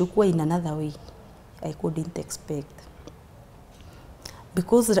in another way I couldn't expect.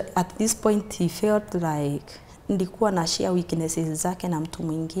 Because at this point he felt like nilikuwa na share weaknesses zake na mtu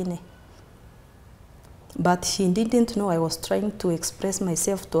mwingine. But he didn't know I was trying to express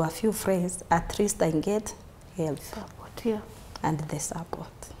myself to a few friends. At least I get help. Support, yeah. And the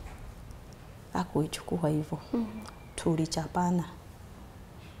support. Hakuichukua hivyo. Tulichapana.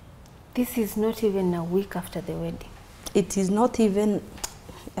 This is not even a week after the wedding. It is not even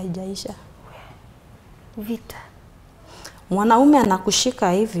haijaisha. Vita. Mwanaume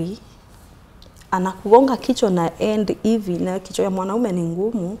anakushika hivi, anakugonga kichwa na end hivi, na kichwa ya mwanaume ni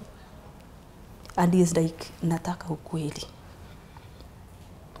ngumu, and is like, nataka ukweli.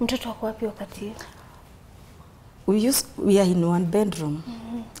 Mtoto wako wapi wakati? We are in one bedroom,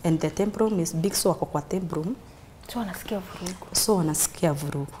 and the temp room is big, so wako kwa temp room. So anasikia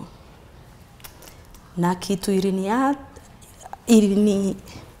vurugu. Na kitu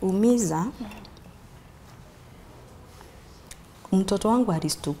iliniumiza, mtoto wangu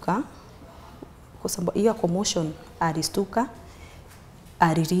alistuka, kwa sababu hiyo commotion, alistuka,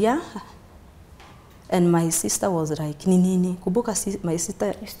 alilia, and my sister was like, ni nini? Kumbuka my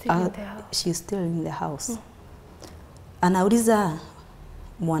sister, she's still in the house. Anauliza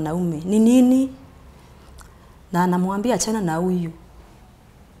mwanaume, ni nini? Na anamwambia achana na huyu.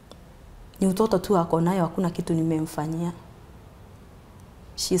 Ni utoto tu ako nayo, hakuna kitu nimemfanyia.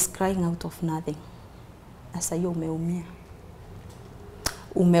 She's crying out of nothing. Sasa hiyo umeumia.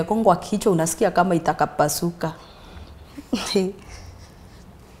 Umegongwa kichwa, unasikia kama itakapasuka.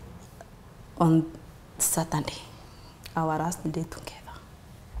 On Saturday, our last day together.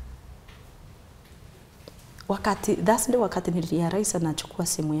 That's the wakati nilirealize nachukua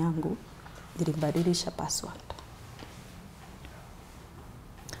simu yangu, nilibadilisha password.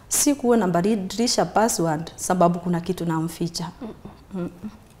 Sikuwa nabadilisha password sababu kuna kitu namficha.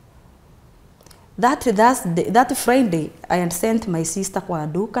 That Friday, I had sent my sister kwa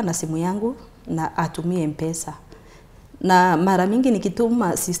duka na simu yangu na atumie M-Pesa. Na mara mingi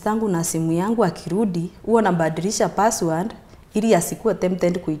nikituma sistangu na simu yangu akirudi, huwa nabadilisha password ili asikuwe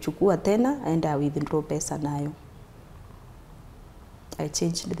tempted kuichukua tena and I withdraw pesa nayo. I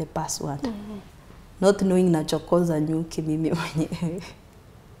changed the password. Not knowing nachokoza nyuki mimi mwenyewe.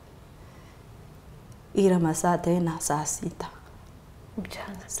 Ila masaa tena saa 6.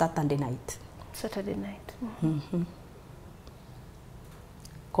 Mchana. Saturday night.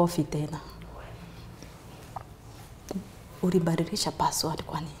 Coffee tena. Ulibadilisha password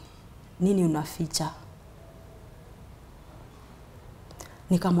kwa nini? Nini unaficha?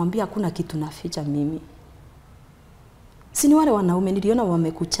 Nikamwambia hakuna kitu naficha mimi. Si ni wale wanaume niliona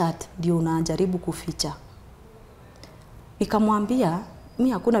wamekuchat ndio unajaribu kuficha. Nikamwambia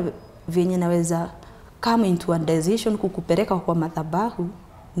mimi hakuna venye naweza come into a decision kukupeleka kwa madhabahu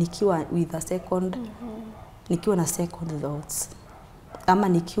nikiwa with a second nikiwa na second thoughts. Ama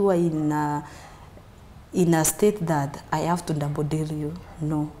nikiwa in a state that I have to double deal you.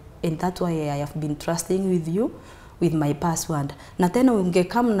 No. And that's why I have been trusting with you with my password. Na tena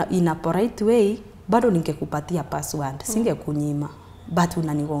ungekam in a polite way, bado ningekupatia password. Singekunyima. But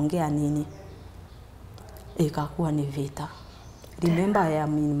unanigongea nini? Ikakuwa ni vita. Remember, I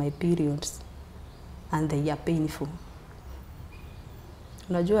am in my periods and they are painful.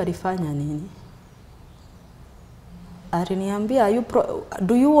 Unajua alifanya nini? Aliniambia,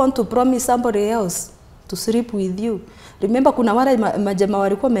 do you want to promise somebody else to sleep with you? Remember kuna wale majema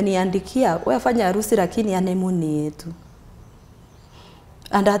walikuwa wameniandikia, wewe fanya harusi lakini anemuni yetu.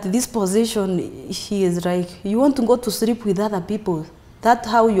 And at this position, he is like, you want to go to sleep with other people. That's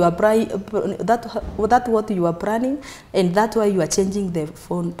how you are that's what you are planning, and that's why you are changing the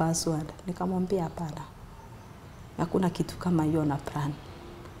phone password. Nikamwambia hapana. Hakuna kitu kama hiyo na plan.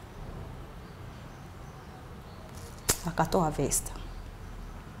 Akatoa vest.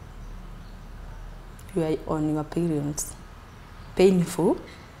 You are on your periods. Painful.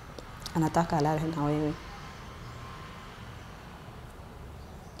 Anataka alale na wewe.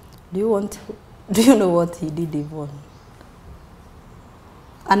 Do you know what he did, Yvonne?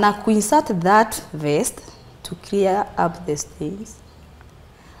 Anakuinsert that vest to clear up the stains.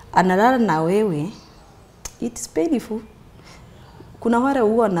 Analala na wewe. It's painful. Kuna wale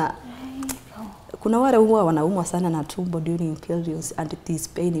huwa wanaumwa sana na tumbo during periods and it is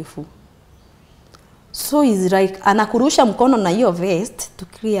painful. So he's like, anakurusha mkono na hiyo vest to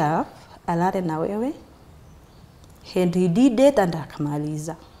clear up, alale na wewe. And he did it and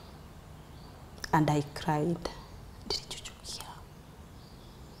akamaliza. And I cried. Nilichuchukia.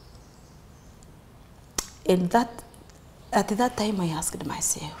 And at that time I asked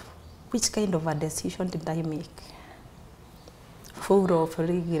myself, which kind of a decision did I make? Full of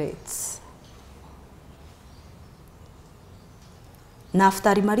regrets. Na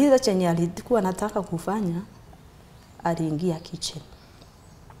after alimaliza chenye alikuwa anataka kufanya, aliingia kitchen.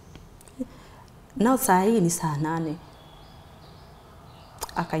 Now saa hii ni saa 8.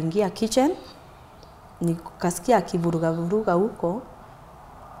 Akaingia kitchen, nikasikia akivuruga huko,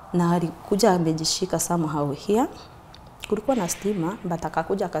 na alikuja amejishika somehow here, Kulikuwa na stima, but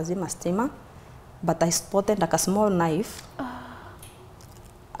akakuja akazima stima, but I spotted a small knife.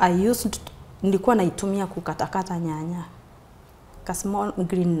 Nilikuwa naitumia kukatakata nyanya. A small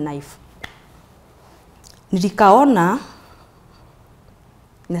green knife. Nilikaona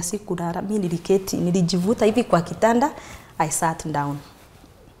na sikulala, mimi niliketi, nilijivuta hivi kwa kitanda, I sat down.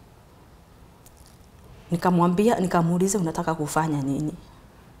 Nikamuuliza unataka kufanya nini?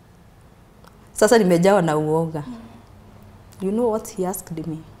 Sasa nimejawa na uoga. You know what he asked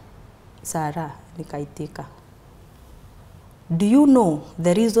me? Sarah, nikaitika. Do you know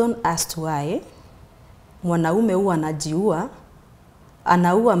the reason as to why mwanaume huwa anajiua,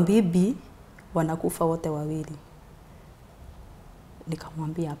 anaua bibi, wanakufa wote wawili?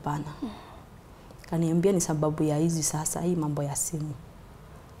 Nikamwambia hapana. Kaniambia ni sababu ya hizi sasa, hii mambo ya simu.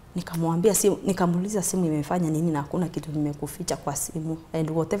 Nikamwambia simu, nikamuuliza simu imefanya nini na hakuna kitu nimekuficha kwa simu.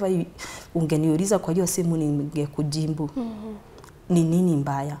 And whatever ungeniuliza kwa hiyo simu ningekujibu. Ni nini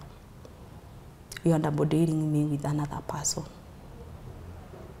mbaya? You are double-dealing me with another person.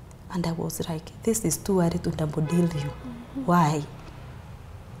 And I was like, this is too early to double-deal you. Why?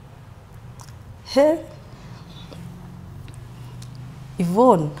 Hey,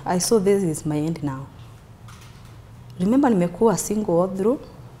 Yvonne, I saw this is my end now. Remember nimekuwa single all through.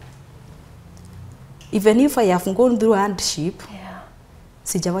 Even if I have gone through hardship,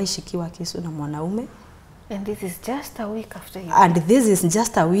 sijawahi shikiwa kisu na mwanaume. And this is just a week after you. And this is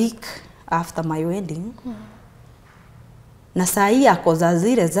just a week after my wedding. Na saa hii ako za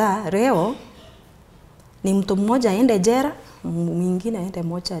zile za leo ni mtu mmoja aende jela, mwingine aende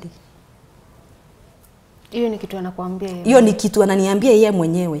mochari. Hiyo ni kitu anakuambia yeye. Hiyo ni kitu ananiambia yeye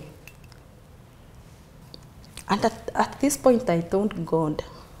mwenyewe. And at this point I told God,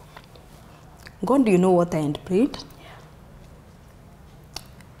 God, you know what I had prayed?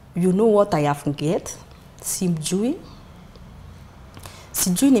 You know what I have get? Sijui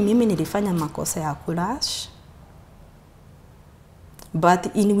ni mimi nilifanya makosa ya kulash.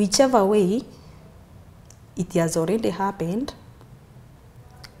 But in whichever way, it has already happened.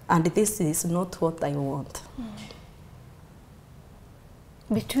 And this is not what I want.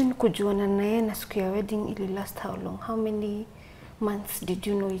 Between kujuana na yeye na siku ya wedding ili last how long? How many months did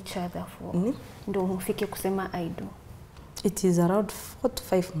you know each other for? Ndio mfike kusema I do. It is around 4 to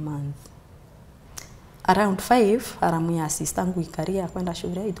 5 months. Around 5, aramu ya sistangu ikaria kwenda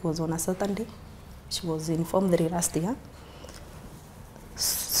shule. It was on a Saturday. She was informed the last year.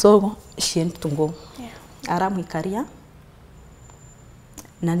 So she had to go. Aramu ikaria.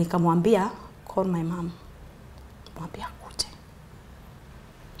 Na nikamwambia call my mom. Mwambia kuje.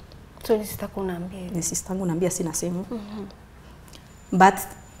 So ni sistangu naambia hivi. Ni sistangu naambia sina simu. But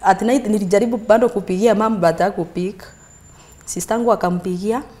at night nilijaribu bado kupigia mom but hakupick. Sistangu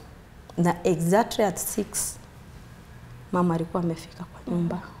akampigia na exactly at 6 mama alikuwa amefika kwa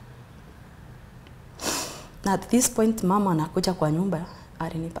nyumba. Na at this point mama anakuja kwa nyumba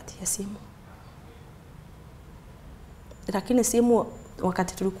alinipatia simu. Lakini simu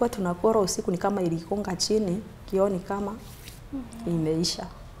wakati tulikuwa tunakora usiku ni kama ilikonga chini, kioni kama imeisha.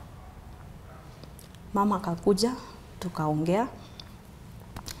 Mama akakuja, tukaongea.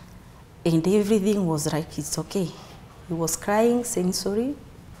 And everything was like it's okay. He was crying, saying sorry.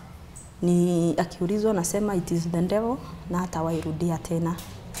 Ni akiulizwa nasema it is the devil na hatawairudia tena.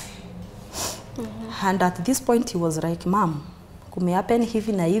 And at this point he was like, Mom, kumehappen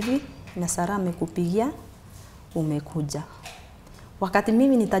hivi na hivi na Sarah amekupigia umekuja. Wakati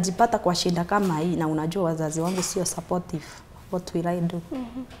mimi nitajipata kwa shida kama hii na unajua wazazi wangu sio supportive, what will I do?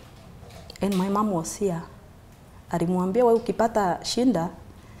 And my mom was here. Alimwambia wewe ukipata shinda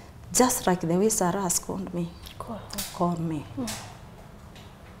just like the way Sarah has called me. Call me.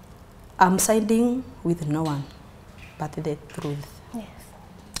 I'm siding with no one but the truth. Yes.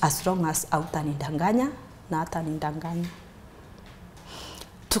 As long as hautanidanganya na hatanidanganya.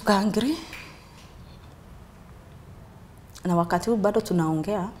 Tukaangri. Na wakati huu bado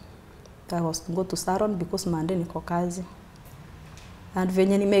tunaongea. I was to go to salon because Monday niko kazi. And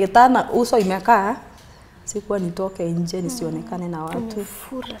venye nimetana uso imekaa sikuwa nitoke nje nisionekane na watu.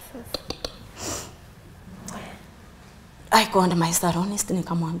 I called my salonist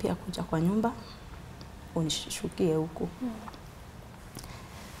nikamwambia kuja kwa nyumba unishukie huku.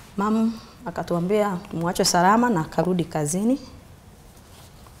 Mom akatuambia tumwache salama na akarudi kazini.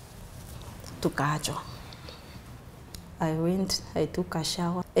 Tukaachwa. I took a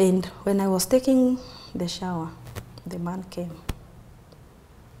shower. And when I was taking the shower, the man came.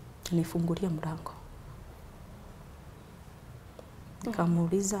 Nifungulia mlango.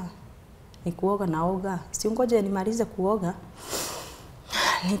 Nikamuuliza, ni kuoga naoga? Si ngoje nimalize kuoga,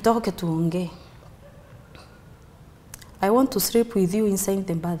 nitoke tuongee. I want to sleep with you inside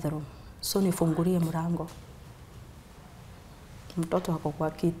the bathroom. So nifungulie mlango. Mtoto wako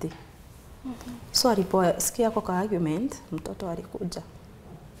kwa kiti. So aliposikia kwa argument, mtoto alikuja.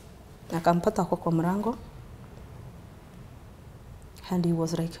 Akampata kwa mlango. And he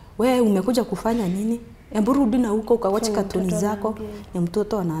was like, "Wewe umekuja kufanya nini? Hebu rudi na huko ukawache katuni zako." Ni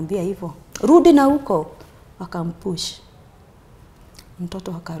mtoto anaambia hivyo. Rudi na huko. Akampush.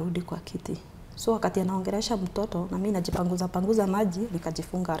 Mtoto akarudi kwa kiti. So wakati anaongelesha mtoto na mimi najipanguza maji,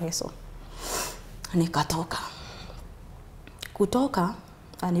 nikajifunga leso. Nikatoka. Kutoka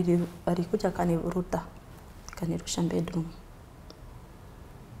alikuja kanivuruta. Kanirusha bedroom.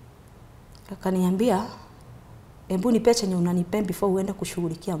 Akaniambia, "Hebu nipe chenye unanipe before uende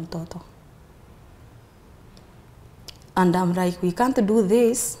kushughulikia mtoto." And I'm like, "We can't do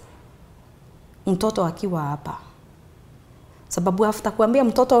this." Mtoto akiwa hapa. Sababu after kuambia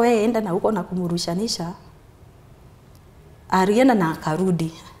mtoto wewe enda na huko na kumurushanisha, alienda na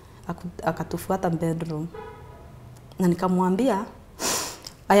akarudi, akatufuata bedroom. Na nikamwambia,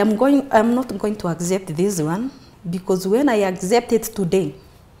 I'm not going to accept this one, because when I accept it today,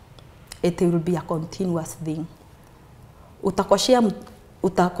 it will be a continuous thing.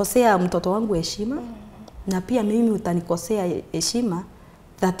 Utakosea mtoto wangu heshima, na pia mimi utanikosea heshima,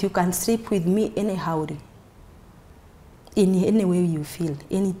 that you can sleep with me anyhow, in any way you feel,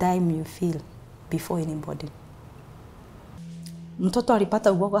 anytime you feel, before anybody. Mtoto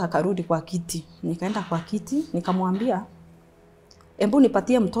alipata uoga akarudi kwa kiti. Nikaenda kwa kiti, nikamwambia, "Hebu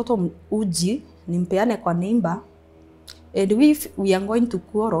nipatie mtoto uji, nimpeane kwa neighbor, and if we are going to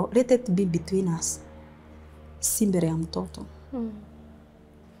quarrel, let it be between us." Si mbele ya mtoto.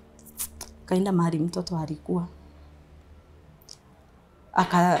 Kaenda mahali mtoto alikuwa.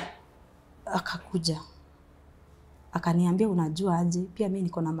 Akakuja. Akaniambia, "Unajua aje, pia mimi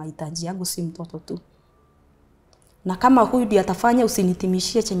niko na mahitaji yangu, si mtoto tu. Na kama huyu ndiye atafanya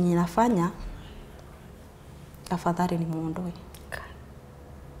usinitimishie chenye nafanya, afadhali nimuondoe."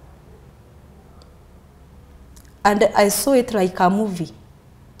 And I saw it like a movie.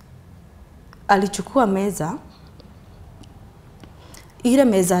 Alichukua meza. Ile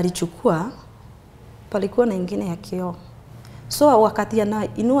meza alichukua, palikuwa na ingine ya kioo. So wakati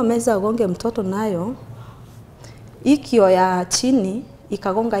inua meza agonge mtoto nayo, hii kioo ya chini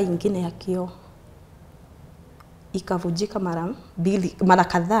ikagonga ingine ya kioo. Ikavujika mara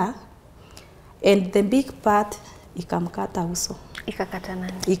kadhaa, and the big part ikamkata uso. Ikakata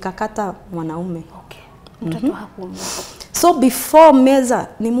nani? Ikakata mwanaume. Okay. Mtoto hakuumia. So before meza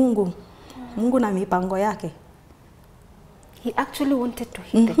ni Mungu. Mungu na mipango yake. He actually wanted to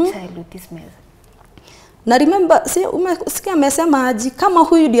hit the child with this meza. Na remember, umesikia amesema aji, kama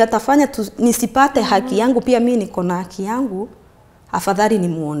huyu ndiye atafanya nisipate haki yangu, pia mimi niko na haki yangu, afadhali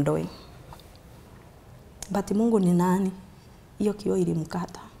nimuondoe. But Mungu ni nani? Hiyo kioo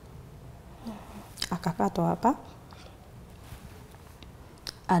ilimkata. Akakatwa hapa.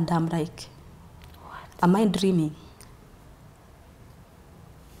 And I'm like, am I dreaming?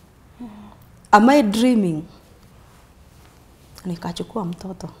 Am I dreaming? Nikachukua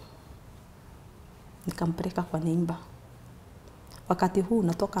mtoto. Nikampeleka kwa neighbor. Wakati huu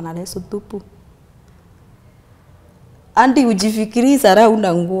natoka na leso tupu. Andi ujifikiri sara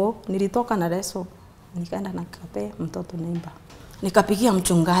una nguo, nilitoka na leso. Nikaenda na kape mtoto neighbor. Nikapigia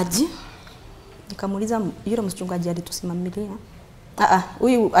mchungaji. Nikamuuliza yule mchungaji alitusimamilia.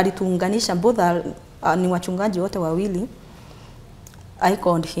 Huyu alituunganisha, both ni wachungaji wote wawili. I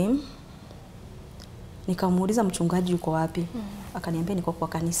called him. Nikamuuliza mchungaji yuko wapi? Akaniambia niko kwa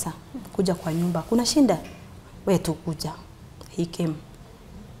kanisa. Kuja kwa nyumba. Kuna shinda? Wewe tu kuja. He came.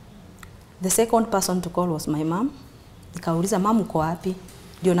 The second person to call was my mom. Nikauliza, "Mama uko wapi?"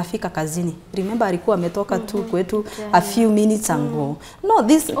 Ndio nafika kazini. Remember alikuwa ametoka tu kwetu a few minutes ago. No,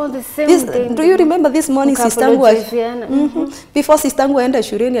 this do you remember this morning sistangu before sistangu aenda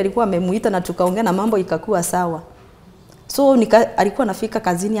shuleni alikuwa amemuita na tukaongea na mambo ikakuwa sawa. So alikuwa nafika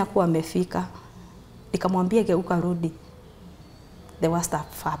kazini hakuwa amefika. Nikamwambia geuka rudi. The worst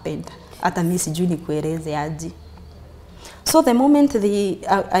stuff happened. Hata mimi sijui nikueleze aje. So the moment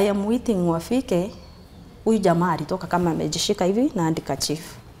I am waiting wafike, huyu jamaa alitoka kama amejishika hivi na andika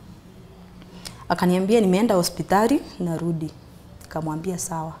chief. Akaniambia nimeenda hospitali narudi. Nikamwambia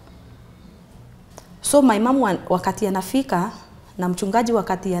sawa. So my mom wakati anafika na mchungaji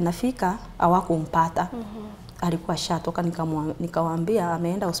wakati anafika hawakumpata. Alikuwa shatoka, nikawaambia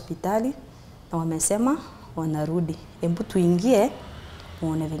ameenda hospitali na wamesema wanarudi. Hebu tuingie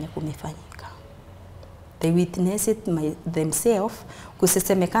muone venye kumefanyika. They witnessed themselves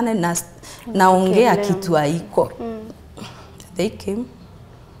kusesemekana naongea kitu haiko. They came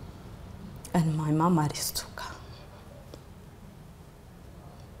and my mama alistuka.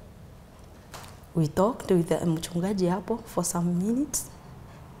 We talked with the mchungaji hapo for some minutes.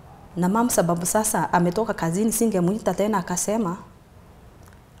 Na mama sababu sasa ametoka kazini singemuita tena, akasema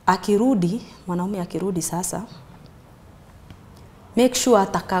akirudi, mwanaume akirudi sasa, make sure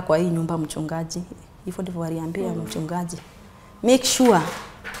atakaa kwa hii nyumba mchungaji. Hivyo ndivyo aliambia mchungaji. Make sure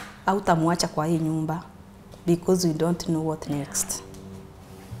hautamwacha kwa hii nyumba because we don't know what next.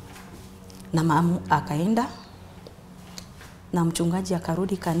 Na mama akaenda na mchungaji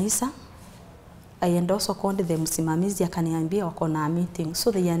akarudi kanisa. I also called the msimamizi, akaniambia wako na meeting.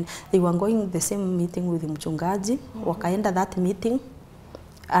 So they were going the same meeting with mchungaji. Wakaenda that meeting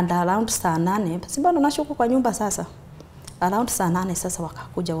and around saa 8, basi bado nashuku kwa nyumba sasa. Around saa 8 sasa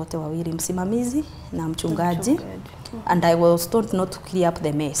wakakuja wote wawili, msimamizi na mchungaji. And I was told not to clear up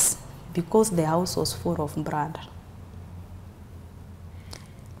the mess because the house was full of blood.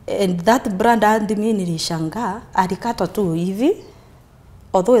 And that blood, and mimi nilishangaa, alikatwa tu hivi,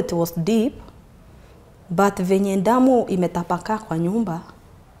 although it was deep, but venye damu imetapaka kwa nyumba,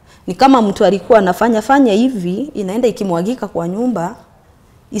 ni kama mtu alikuwa anafanya hivi, inaenda ikimwagika kwa nyumba,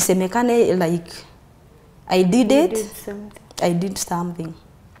 isemekane like I did something.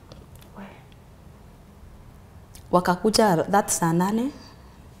 Wakakuja that saa 8.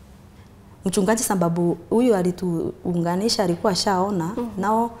 Mchungaji sababu huyu alituunganisha alikuwa shaona,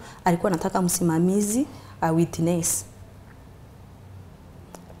 nao alikuwa anataka msimamizi a witness.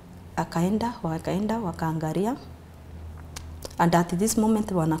 Wakaenda wakaangalia, and at this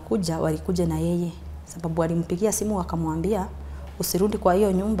moment walikuja na yeye sababu alimpigia simu wakamwambia usirudi kwa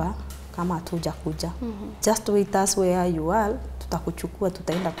hiyo nyumba kama hatuja kuja. Just wait us where you are, tutakuchukua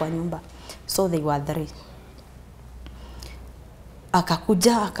tutaenda kwa nyumba. So they were 3.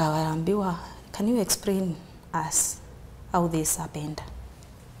 Akakuja akawaambiwa, can you explain us how this happened?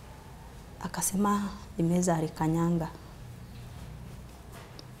 Akasema meza alikanyanga.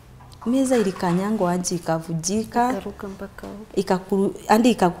 Meza ilikanyangwa aje ikavujika, ikaruka mpaka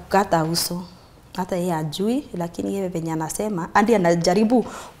hadi ikakukata uso. Hata yeye ajui, lakini yeye venye anasema, hadi anajaribu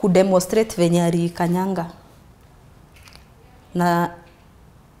kudemonstrate venye alikanyanga. Na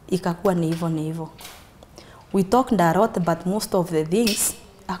ikakuwa ni hivyo. We talked a lot, but most of the things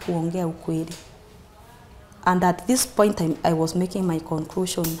hakuongea ukweli. And at this point I was making my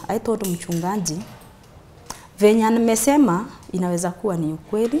conclusion. I told mchungaji, venye amesema inaweza kuwa ni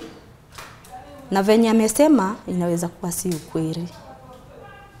ukweli, na venye amesema inaweza kuwa si ukweli.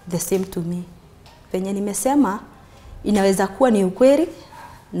 The same to me. Venye nimesema inaweza kuwa ni ukweli,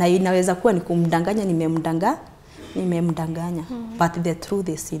 na inaweza kuwa ni kumdanganya, nimemdanganya. But the truth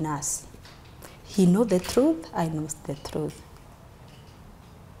is in us. He knows the truth, I know the truth.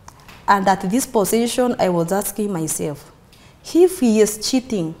 And at this position, I was asking myself, if he is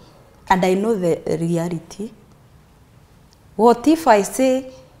cheating and I know the reality, what if I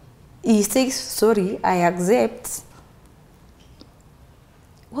say, he says, sorry, I accept,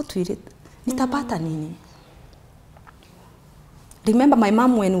 what will it, nitapata nini? Remember my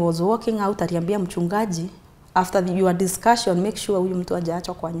mom when was walking out, aliambia mchungaji, after your discussion, make sure huyu mtu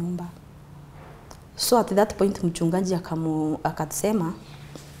hajaachwa kwa nyumba. So at that point mchungaji akasema,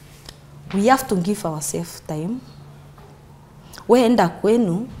 we have to give ourselves time. Weenda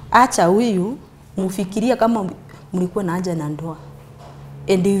kwenu, acha huyu, mfikiria kama mlikuwa na haja na ndoa.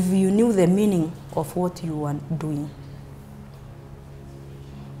 And if you knew the meaning of what you were doing.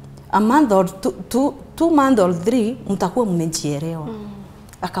 A month or 2 months or 3, mtakuwa mmejielewa.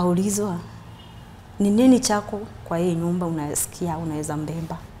 Akaulizwa, ni nini chako kwa hii nyumba unasikia unaweza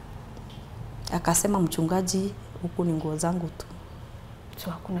mbeba? Akasema mchungaji, huku ni nguo zangu tu. So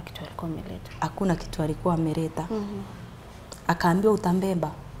hakuna kitu alikuwa ameleta. Hakuna kitu alikuwa ameleta. Akaambiwa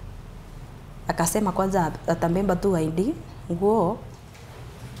utambeba. Akasema kwanza atambeba tu ID, nguo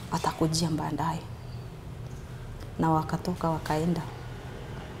atakujia baadaye. Na wakatoka wakaenda.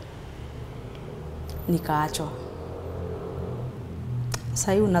 Nikaachwa.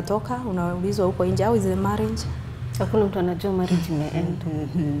 Sasa hivi unatoka, unaulizwa huko nje, how is the marriage? Hakuna mtu anajua marriage imeend.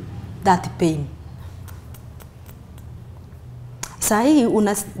 That pain. Sasa hii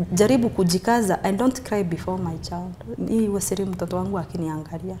unajaribu kujikaza. I don't cry before my child. Hii wasiri mtoto wangu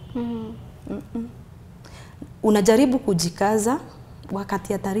akiniangalia. Unajaribu kujikaza,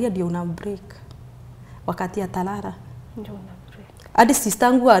 wakati atalia ndio una break. Wakati atalala ndio una break. Hadi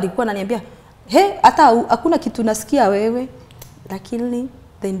sistangu alikuwa ananiambia, "He, hata hakuna kitu nasikia wewe." Lakini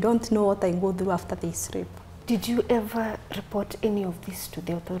they don't know what I go through after they sleep. Did you ever report any of this to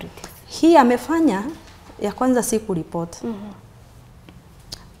the authorities? Hii amefanya ya kwanza si kuripoti.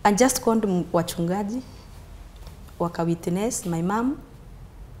 I just called wachungaji, waka witness my mom,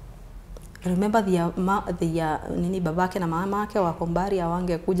 Remember nini babake na mama yake wako mbali,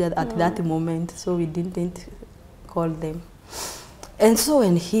 hawangekuja at that moment, so we didn't call them. And so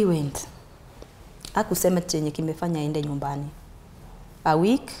when he went, hakusema chenye kimefanya aende nyumbani. A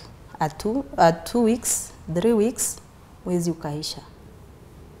week, a 2 weeks, 3 weeks, mwezi ukaisha.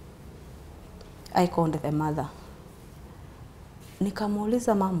 I called the mother.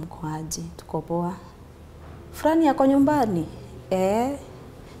 Nikamuuliza mama, mko aje? Tuko poa. Fulani yako nyumbani?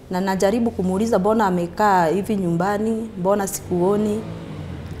 Na najaribu kumuuliza mbona amekaa hivi nyumbani, mbona sikuoni,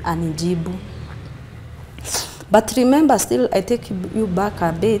 anijibu. But remember still, I take you back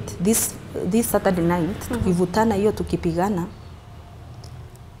a bit, this Saturday night, tukivutana hiyo tukipigana.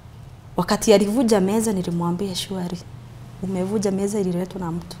 Wakati alivuja meza nilimwambia shwari, umevuja meza ililetwa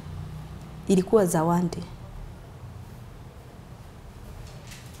na mtu. Ilikuwa zawadi.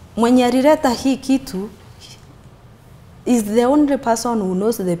 Mwenye alileta hii kitu is the only person who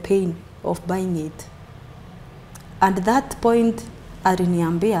knows the pain of buying it. And that point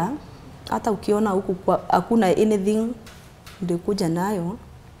aliniambia, hata ukiona huku hakuna anything ndikuja nayo,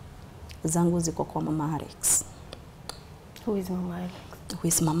 zangu ziko kwa Mama Alex. Who is Mama Alex? Who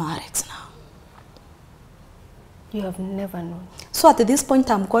is Mama Alex now? You have never known. So at this point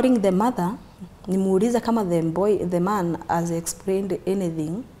I'm calling the mother, nimuuliza kama the man has explained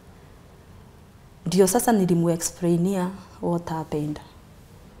anything. Ndio sasa nilimu-explainia what happened.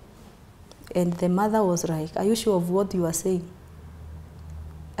 And the mother was like, are you sure of what you are saying?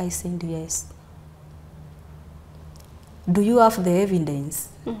 I said yes. Do you have the evidence?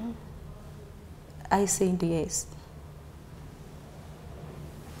 I said yes.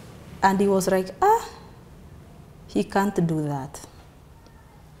 And he was like, he can't do that.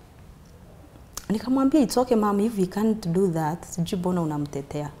 Nikamwambia, it's okay mom, if he can't do that, sijui mbona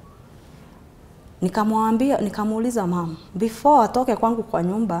unamtetea. Nikamuuliza mom, before atoke kwangu kwa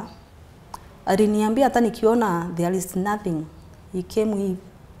nyumba, aliniambia hata nikiona there is nothing, he came with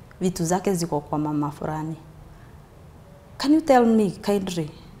vitu zake ziko kwa mama fulani. Can you tell me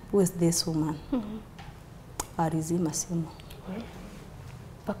kindly, who is this woman? Alizima simu.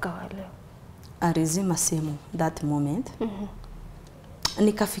 Paka wale. Alizima simu that moment.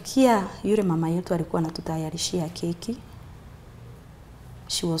 Nikafikia yule mama yetu alikuwa anatutayarishia keki.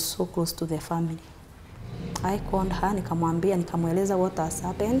 She was so close to the family. I called her, nikamweleza what has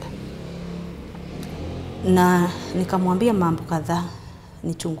happened. Na nikamwambia mambo kadhaa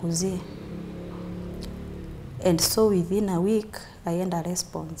nichunguzie. And so within a week I had a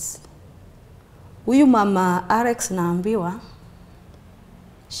response. Huyu Mama Alex naambiwa,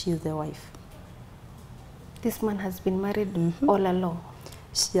 she is the wife. This man has been married all along.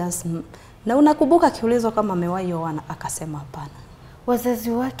 She has, na unakumbuka kiulizo kama amewahi oa, akasema hapana.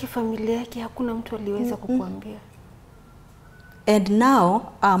 Wazazi wake, familia yake, hakuna mtu aliweza kukuambia. And now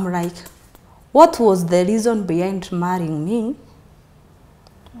I'm like, what was the reason behind marrying me?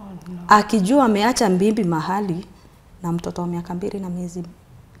 Oh, no. Akijua ameacha bibi mahali na mtoto wa miaka 2 na miezi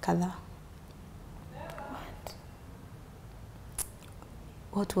kadhaa.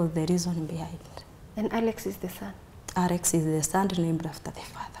 What was the reason behind? And Alex is the son. Alex is the son named after the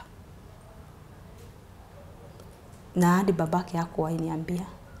father. Na hadi babake hakuwahi niambia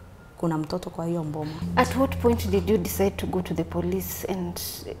kuna mtoto kwa hiyo mboma. At what point did you decide to go to the police and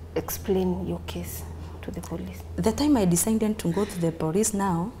explain your case to the police? The time I decided to go to the police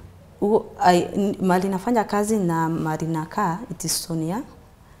now, mali nafanya kazi na mali nakaa, it is Sonia,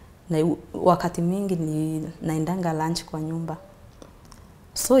 na wakati mingi ni naendanga lunch kwa nyumba.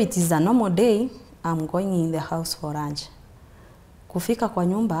 So it is a normal day, I'm going in the house for lunch. Kufika kwa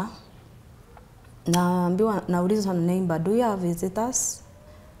nyumba, naulizwa na neighbor, do you have visitors?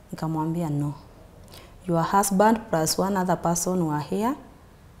 Nikamwambia no. Your husband plus one other person were here,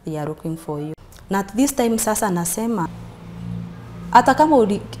 they are looking for you. Na at this time sasa nasema, hata kama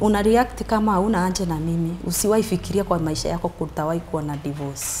una react kama una haja na mimi, usiwahi fikiria kwa maisha yako kutawahi kuwa na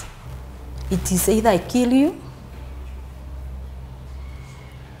divorce. It is either I kill you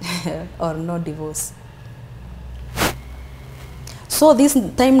or no divorce. So this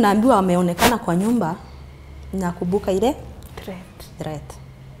time naambiwa ameonekana kwa nyumba, nakumbuka ile threat.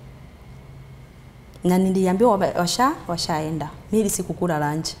 Na niliambiwa washaenda. Mimi sikukula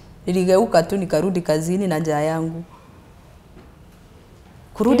lunch. Niligeuka tu nikarudi kazini na njaa yangu.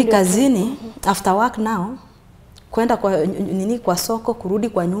 Kurudi kazini after work now, kwenda kwa soko, kurudi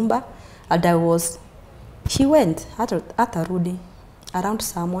kwa nyumba, and she went hata rudi around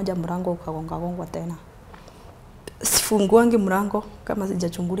saa 1 mlango ukagonga tena. Sifunguangi mlango kama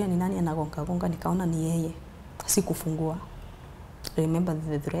sijachungulia ni nani anagonga, nikaona ni yeye. Sikufungua. Remember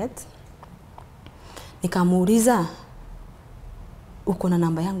the threat? Nikamuuliza, uko na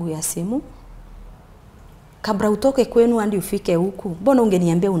namba yangu ya simu, kabla utoke kwenu hadi ufike huku, mbona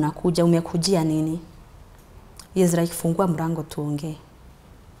ungeniambia unakuja, umekujia nini? Yes, like fungua mlango tuongee.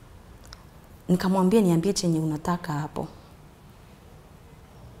 Nikamwambia niambie chenye unataka hapo.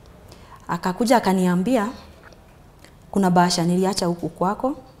 Akakuja akaniambia kuna bahasha niliacha huku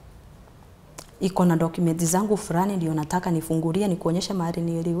kwako, iko na documents zangu fulani ndio nataka nifungulie nikuonyesha mahali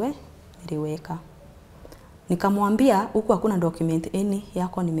niliweka. Nikamwambia huku hakuna document any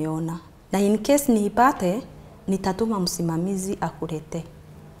yako nimeona, na in case niipate nitatuma msimamizi akulete.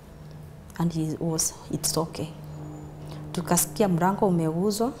 And it's okay. Tukasikia mlango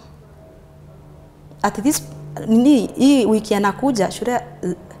umeuzwa. At this hii wiki anakuja, shule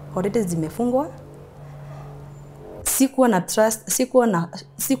already zimefungwa. Sikuwa na trust,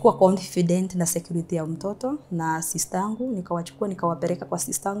 sikuwa confident na security ya mtoto na sistangu, nikawachukua nikawapeleka kwa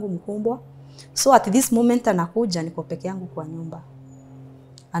sistangu mkubwa. So at this moment anakuja, niko peke yangu kwa nyumba.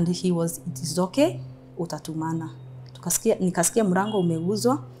 And it is okay, utatumana. Nikasikia mlango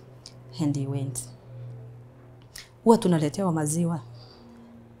umeuzwa and he went. Huwa tunaletewa maziwa.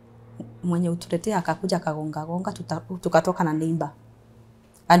 Mwenye utuletea akakuja akagonga, tukatoka na neighbor.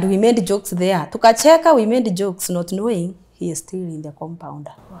 And we made jokes there. Tukacheka, we made jokes not knowing he is still in the compound.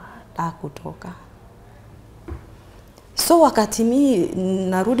 Hakutoka. So wakati mimi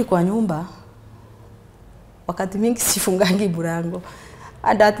narudi kwa nyumba, wakati mingi sifungangi mlango.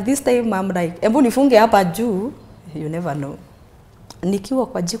 And at this time I'm like, hebu nifunge hapa juu, you never know. Nikiwa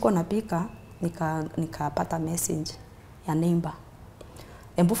kwa jiko napika, nikapata message ya neighbor.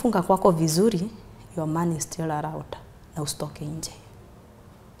 Hebu funga kwako vizuri, your man is still around, na usitoke nje.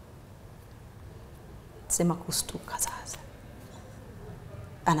 Sema kustuka sasa.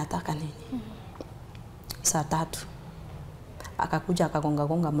 Anataka nini? Saa 3. Akakuja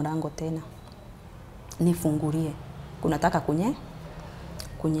akagonga mlango tena. Nifungulie. Kunataka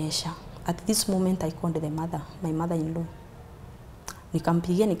kunyesha. At this moment I called my mother-in-law.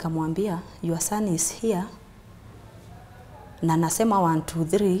 Nikampigia nikamwambia, your son is here. Na nasema 1 2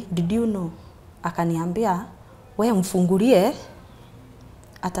 3, did you know? Akaniambia, wewe mfungulie,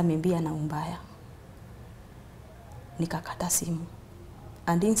 hata mimi ana umbaya. Nikakata simu.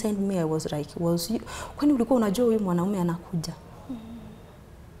 And inside me I was like, kwani ulikuwa unajua huyu mwanaume anakuja?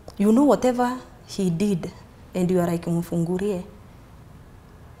 You know whatever he did and you are like mfungulie.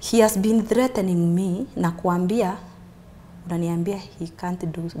 He has been threatening me na kuambia, unaniambia he can't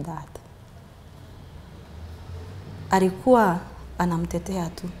do that. Alikuwa anamtetea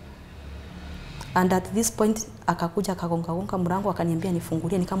tu. And at this point akakuja akagonga mlango akaniambia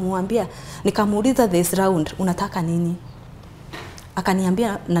nifungulie, nikamuuliza this round unataka nini?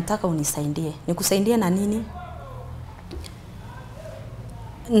 Akaniambia nataka unisaidie. Nikusaidie na nini?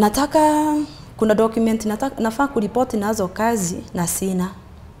 Nataka kuna document nafaa kuripoti nazo kazi na sina.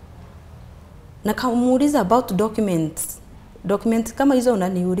 Nikamuuliza about documents. Document kama hizo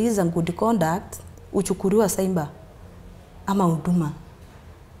unaniuliza good conduct, uchukuliwa cyber ama huduma.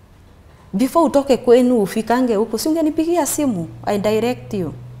 Before utoke kwenu ufikange huko, si ungenipigia simu, I direct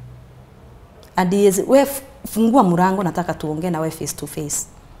you. And we fungua mlango, nataka tuongee na we face to face.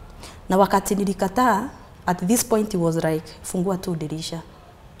 Na wakati nilikataa, at this point he was like, fungua tu dirisha.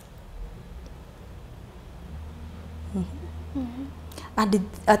 And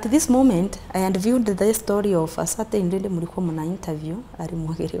at this moment I unveiled the story of a certain lady mlikuwa mna interview,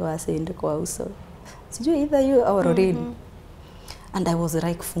 alimwagiliwa asende kwa uso. Sijui either you or already. And I was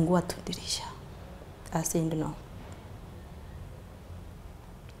like, fungua tu dirisha. I said no.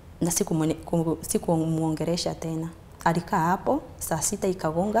 Na siku muongeresha tena. Alikaa hapo, saa 6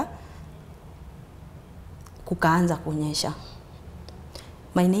 ikagonga, kukaanza kunyesha.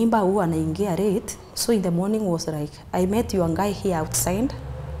 My neighbor who anaingia late, so in the morning was like, I met your guy here outside.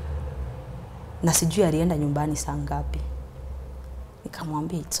 Na sijui alienda nyumbani saa ngapi.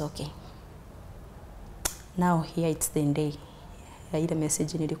 Nikamwambia it's okay. Now here it's the day. Ya ile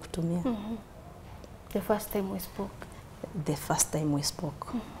message nilikutumia. The first time we spoke. The first time we spoke.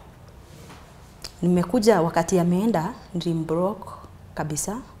 Nimekuja wakati ameenda, nilimblock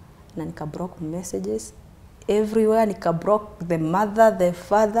kabisa na nikablock messages everywhere, nikablock the mother, the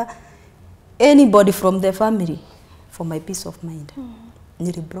father, anybody from the family for my peace of mind.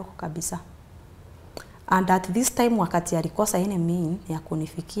 Niliblock kabisa. And at this time wakati alikosa any mean ya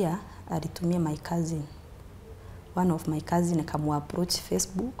kunifikia, alitumia my cousin. One of my cousin akamwa-approach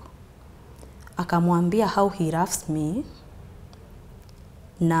Facebook. Akamwambia how he loves me.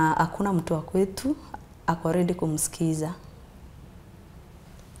 Na hakuna mtu wa kwetu ako ready kumsikiza.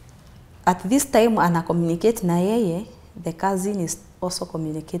 At this time ana communicate na yeye, the cousin is also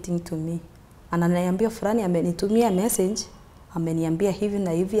communicating to me. Ananiambia fulani amenitumia message ameniambia hivi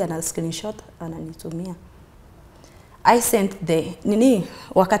na hivi, ana screenshot ananitumia. I sent the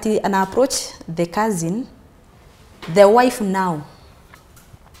wakati ana approach the cousin, the wife now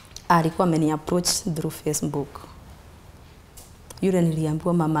alikuwa ameni approach through Facebook. Yule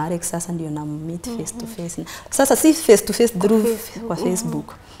niliambiwa mama Alex sasa ndio na meet face to face. Sasa si face to face through kwa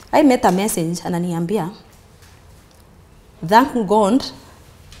Facebook. I met a message ananiambia, thank God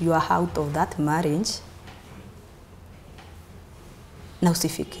you are out of that marriage. Na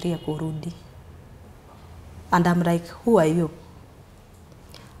usifikiria kurudi. And I'm like, who are you?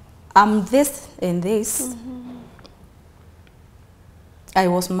 I'm this and this. I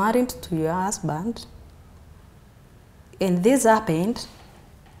was married to your husband. And this happened.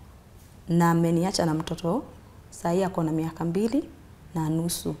 Na ameniacha na mtoto. Sahi ako na miaka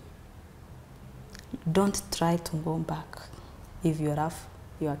 2.5. Don't try to go back if you love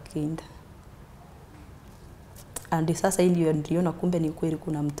your kid. And sasa ndio niliona kumbe ni kweli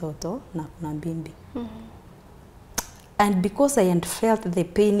kuna mtoto na kuna bibi. And because I had felt the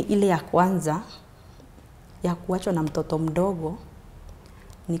pain ile ya kwanza ya kuachwa na mtoto mdogo,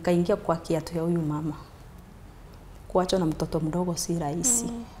 nikaingia kwa kiatu ya huyu mama. Kuachwa na mtoto mdogo si rahisi.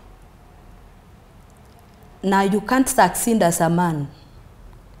 Now you can't succeed as a man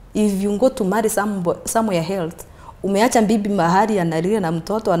if you go to marry somewhere else. Umeacha bibi mahali analia na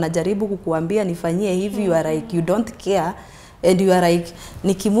mtoto anajaribu kukuambia nifanyie hivi, you are like you don't care and you are like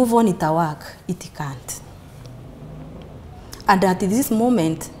nikimove on ita work, it can't. And at this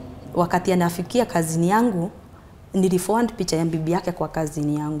moment wakati anafikia kazini yangu, niliforward picha ya bibi yake kwa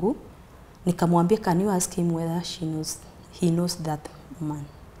kazini yangu, nikamwambia can you ask him whether he knows that man.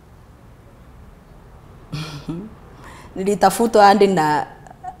 Nilitafuta hadi na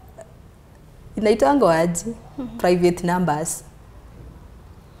inaitwa aje private numbers.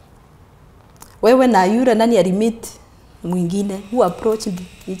 Wewe na yule nani alimit mwingine who approached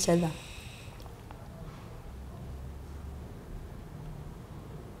each other.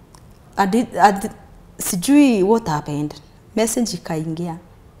 Sijui what happened. Message ikaingia.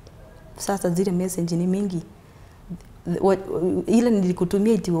 Sasa zile message ni mingi. Ile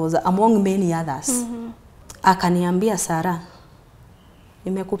nilikutumia it was among many others. Akaniambia, Sara,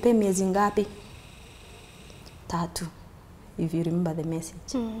 nimekupea miezi ngapi? 3. If you remember the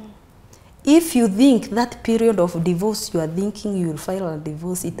message. If you think that period of divorce you are thinking you will file a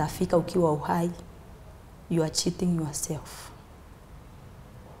divorce itafika ukiwa uhai, you are cheating yourself.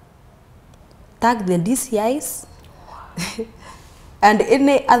 Tag the DCIs and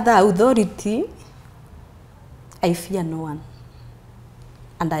any other authority. I fear no one.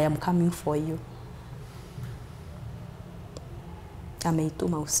 And I am coming for you.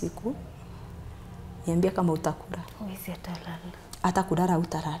 Ameituma usiku. Niambia kama utakula. Uwezi atalala. Atakulala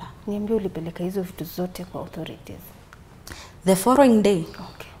utalala. Niambia ulipeleka hizo vitu zote kwa authorities. The following day.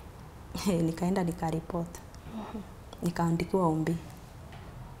 Okay. Nikaenda nikaripot. Nikaandikiwa ombi.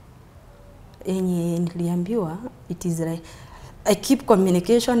 Enye niliambiwa it is like I keep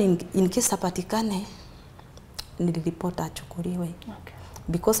communication in case apatikane niliripot achukuliwe. Okay.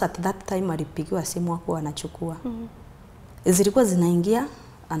 Because at that time alipigiwa simu wako anachukua. Zilikuwa zinaingia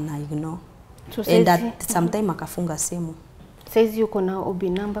and I ignore. So and that sometime akafunga simu. Says you can now OB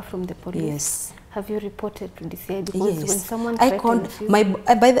number from the police. Yes. Have you reported to DCI? Because yes. when someone I called my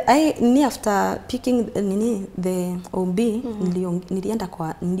after picking the OB nilienda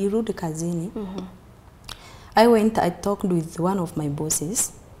kwa nilirudi kazini. I talked with one of my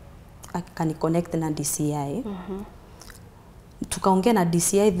bosses. I can connect na DCI. Tukaongea na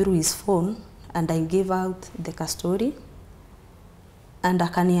DCI through his phone and I gave out the story. And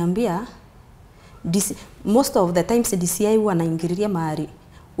akaniambia most of the times DCI wanaingililia mahali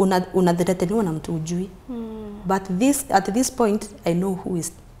unadhreteniwa na mtu ujui. But at this point I know who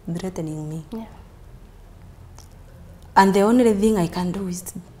is threatening me. Yeah. And the only thing I can do is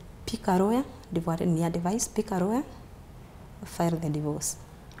pick a lawyer, pick a lawyer, file the divorce.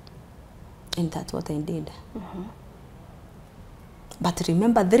 And that's what I did. But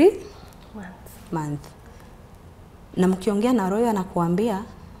remember 3 months. Na mkiongea na lawyer anakuambia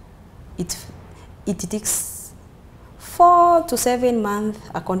it takes 4 to 7 months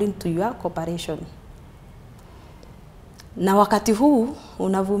according to your cooperation. Na wakati huu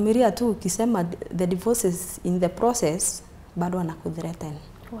unavumilia tu ukisema the divorce is in the process, bado anakuthreaten.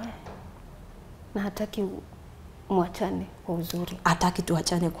 Na hataki muachane kwa uzuri. Hataki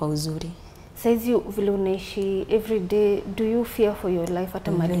tuachane kwa uzuri. Saizi vile unaishi every day, do you fear for your life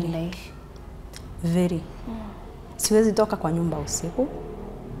hata mali unaishi? Very. Siwezi toka kwa nyumba usiku.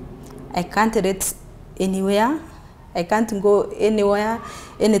 I can't rest anywhere. I can't go anywhere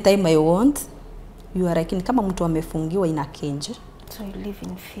anytime I want. you are like, kama mtu amefungiwa in a cage. So you live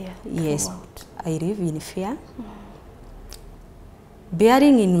in fear. Yes, throughout. I live in fear.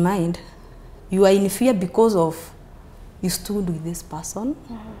 Bearing in mind, you are in fear because of you stood with this person.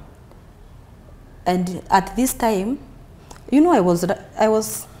 And at this time, you know, I was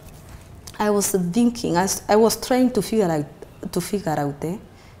thinking, I was trying to figure out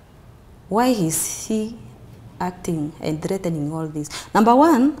why is he acting and threatening all this. Number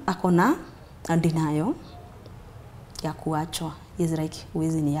one, akona a denial ya kuachwa. He's like,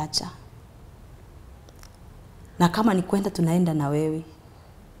 huwezi niacha. Na kama ni kwenda tunaenda na wewe.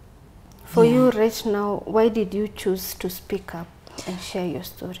 For you right now, why did you choose to speak up and share your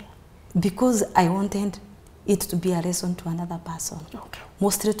story? Because I wanted it to be a lesson to another person. Okay.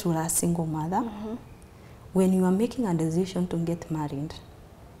 Mostly to a single mother. When you are making a decision to get married,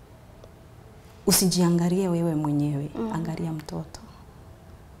 usijiangalie wewe mwenyewe, angalia mtoto.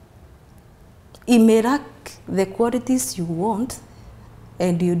 He may lack the qualities you want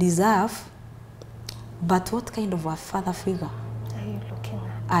and you deserve, but what kind of a father figure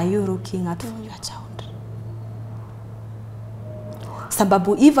are you looking at for your child?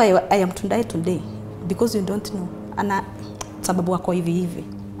 Sababu if I am to die today, because you don't know, sababu wako hivi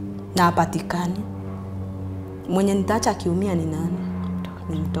na hapatikani, mwenye nitaacha akiumia ni nani?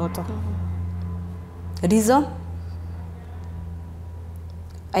 Ni mtoto. Reason,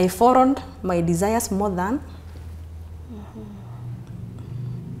 I followed my desires more than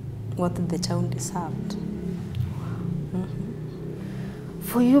what the child deserved.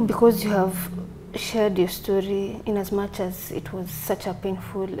 For you, because you have shared your story in as much as it was such a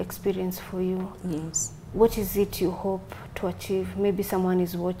painful experience for you, Yes. what is it you hope to achieve? Maybe someone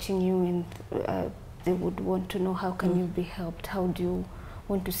is watching you and they would want to know how can you be helped? How do you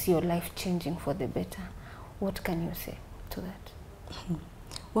want to see your life changing for the better? What can you say to that?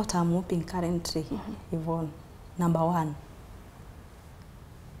 What I'm hoping currently, Yvonne, number one,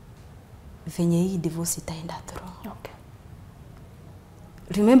 venye hii divorce itaenda through. Okay.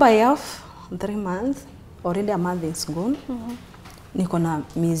 Remember I have 3 months, already a month is gone. Niko na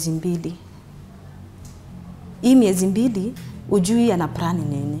miezi 2. Hii miezi 2 ujui ana plan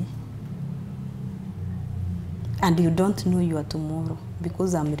nini. And you don't know your tomorrow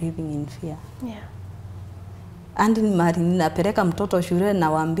because I'm living in fear. Yeah. And ninapeleka mtoto shule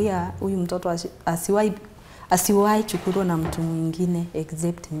na waambia huyu mtoto asiwahi chukuliwa na mtu mwingine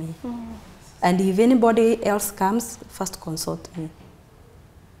except me. And if anybody else comes, first consult me.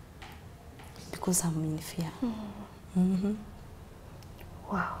 Because I'm in fear.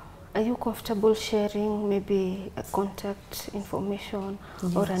 Wow. Are you comfortable sharing maybe a contact information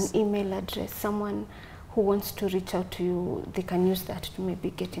or an email address? Someone who wants to reach out to you, they can use that to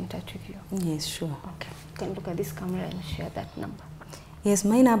maybe get in touch with you. Yes, sure. Okay. You can look at this camera and share that number. Yes,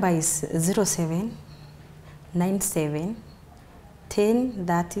 my number is 07 97 10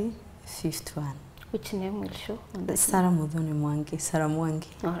 30 51. Which name will show on the Sarah Mudhoni Mwangi. Sarah Mwangi.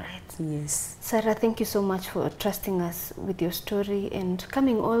 All right. Yes. Sarah, thank you so much for trusting us with your story and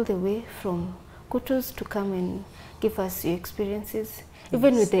coming all the way from Kutus to come and give us your experiences,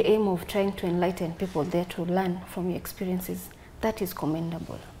 even with the aim of trying to enlighten people there to learn from your experiences. That is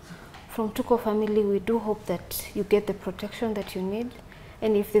commendable. From Tuko family, we do hope that you get the protection that you need,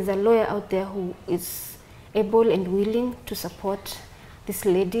 and if there's a lawyer out there who is able and willing to support this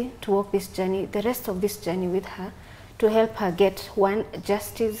lady to walk this journey, the rest of this journey with her, to help her get one,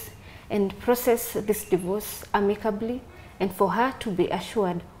 justice and process this divorce amicably, and for her to be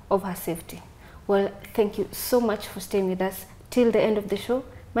assured of her safety. Well, thank you so much for staying with us till the end of the show.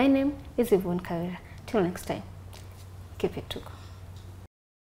 My name is Yvonne Kawira. Till next time, keep it Tuko.